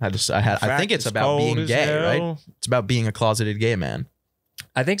 I think it's about cold being as gay, hell. right? It's about being a closeted gay man.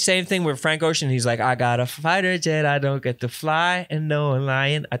 I think same thing with Frank Ocean. He's like, I got a fighter jet. I don't get to fly and no one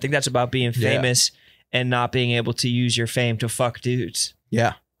lying. I think that's about being Yeah. famous and not being able to use your fame to fuck dudes.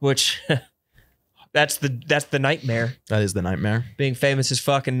 Yeah, Which that's the nightmare. that is the nightmare. Being famous as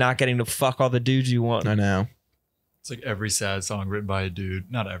fuck and not getting to fuck all the dudes you want. I know. It's like every sad song written by a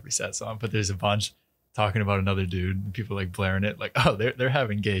dude. Not every sad song, but there's a bunch talking about another dude. And people like blaring it, like, oh, they're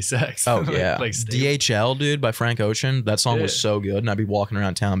having gay sex. Oh Like- yeah, like DHL, dude, by Frank Ocean. That song was Yeah. so good, and I'd be walking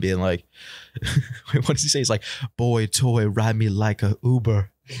around town being like, what does he say? He's like, boy toy, ride me like a Uber.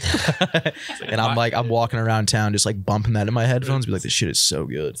 And I'm walking around town just like bumping that in my headphones, be like, this shit is so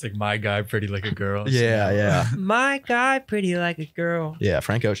good. It's like my guy, pretty like a girl. Yeah. My guy, pretty like a girl. Yeah,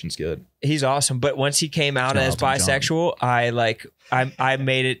 Frank Ocean's good. He's awesome. But once he came out Shout as out to John. bisexual, I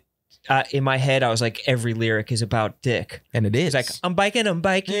made it in my head, I was like, every lyric is about dick. And it is. It's like, I'm biking.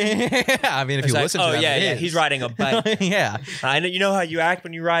 Yeah, I mean, if you listen to that, yeah, he's riding a bike. Yeah. I know. You know how you act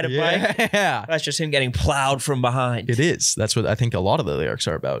when you ride a bike? Yeah. That's just him getting plowed from behind. It is. That's what I think a lot of the lyrics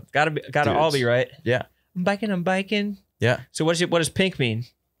are about. Gotta all be right. Yeah. I'm biking. Yeah. So what does pink mean?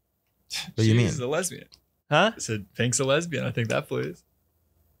 What do you mean? She's a lesbian. Huh? I said Pink's a lesbian. I think that plays.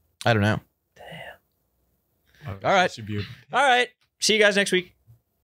 I don't know. Oh, All right. should be All right. See you guys next week.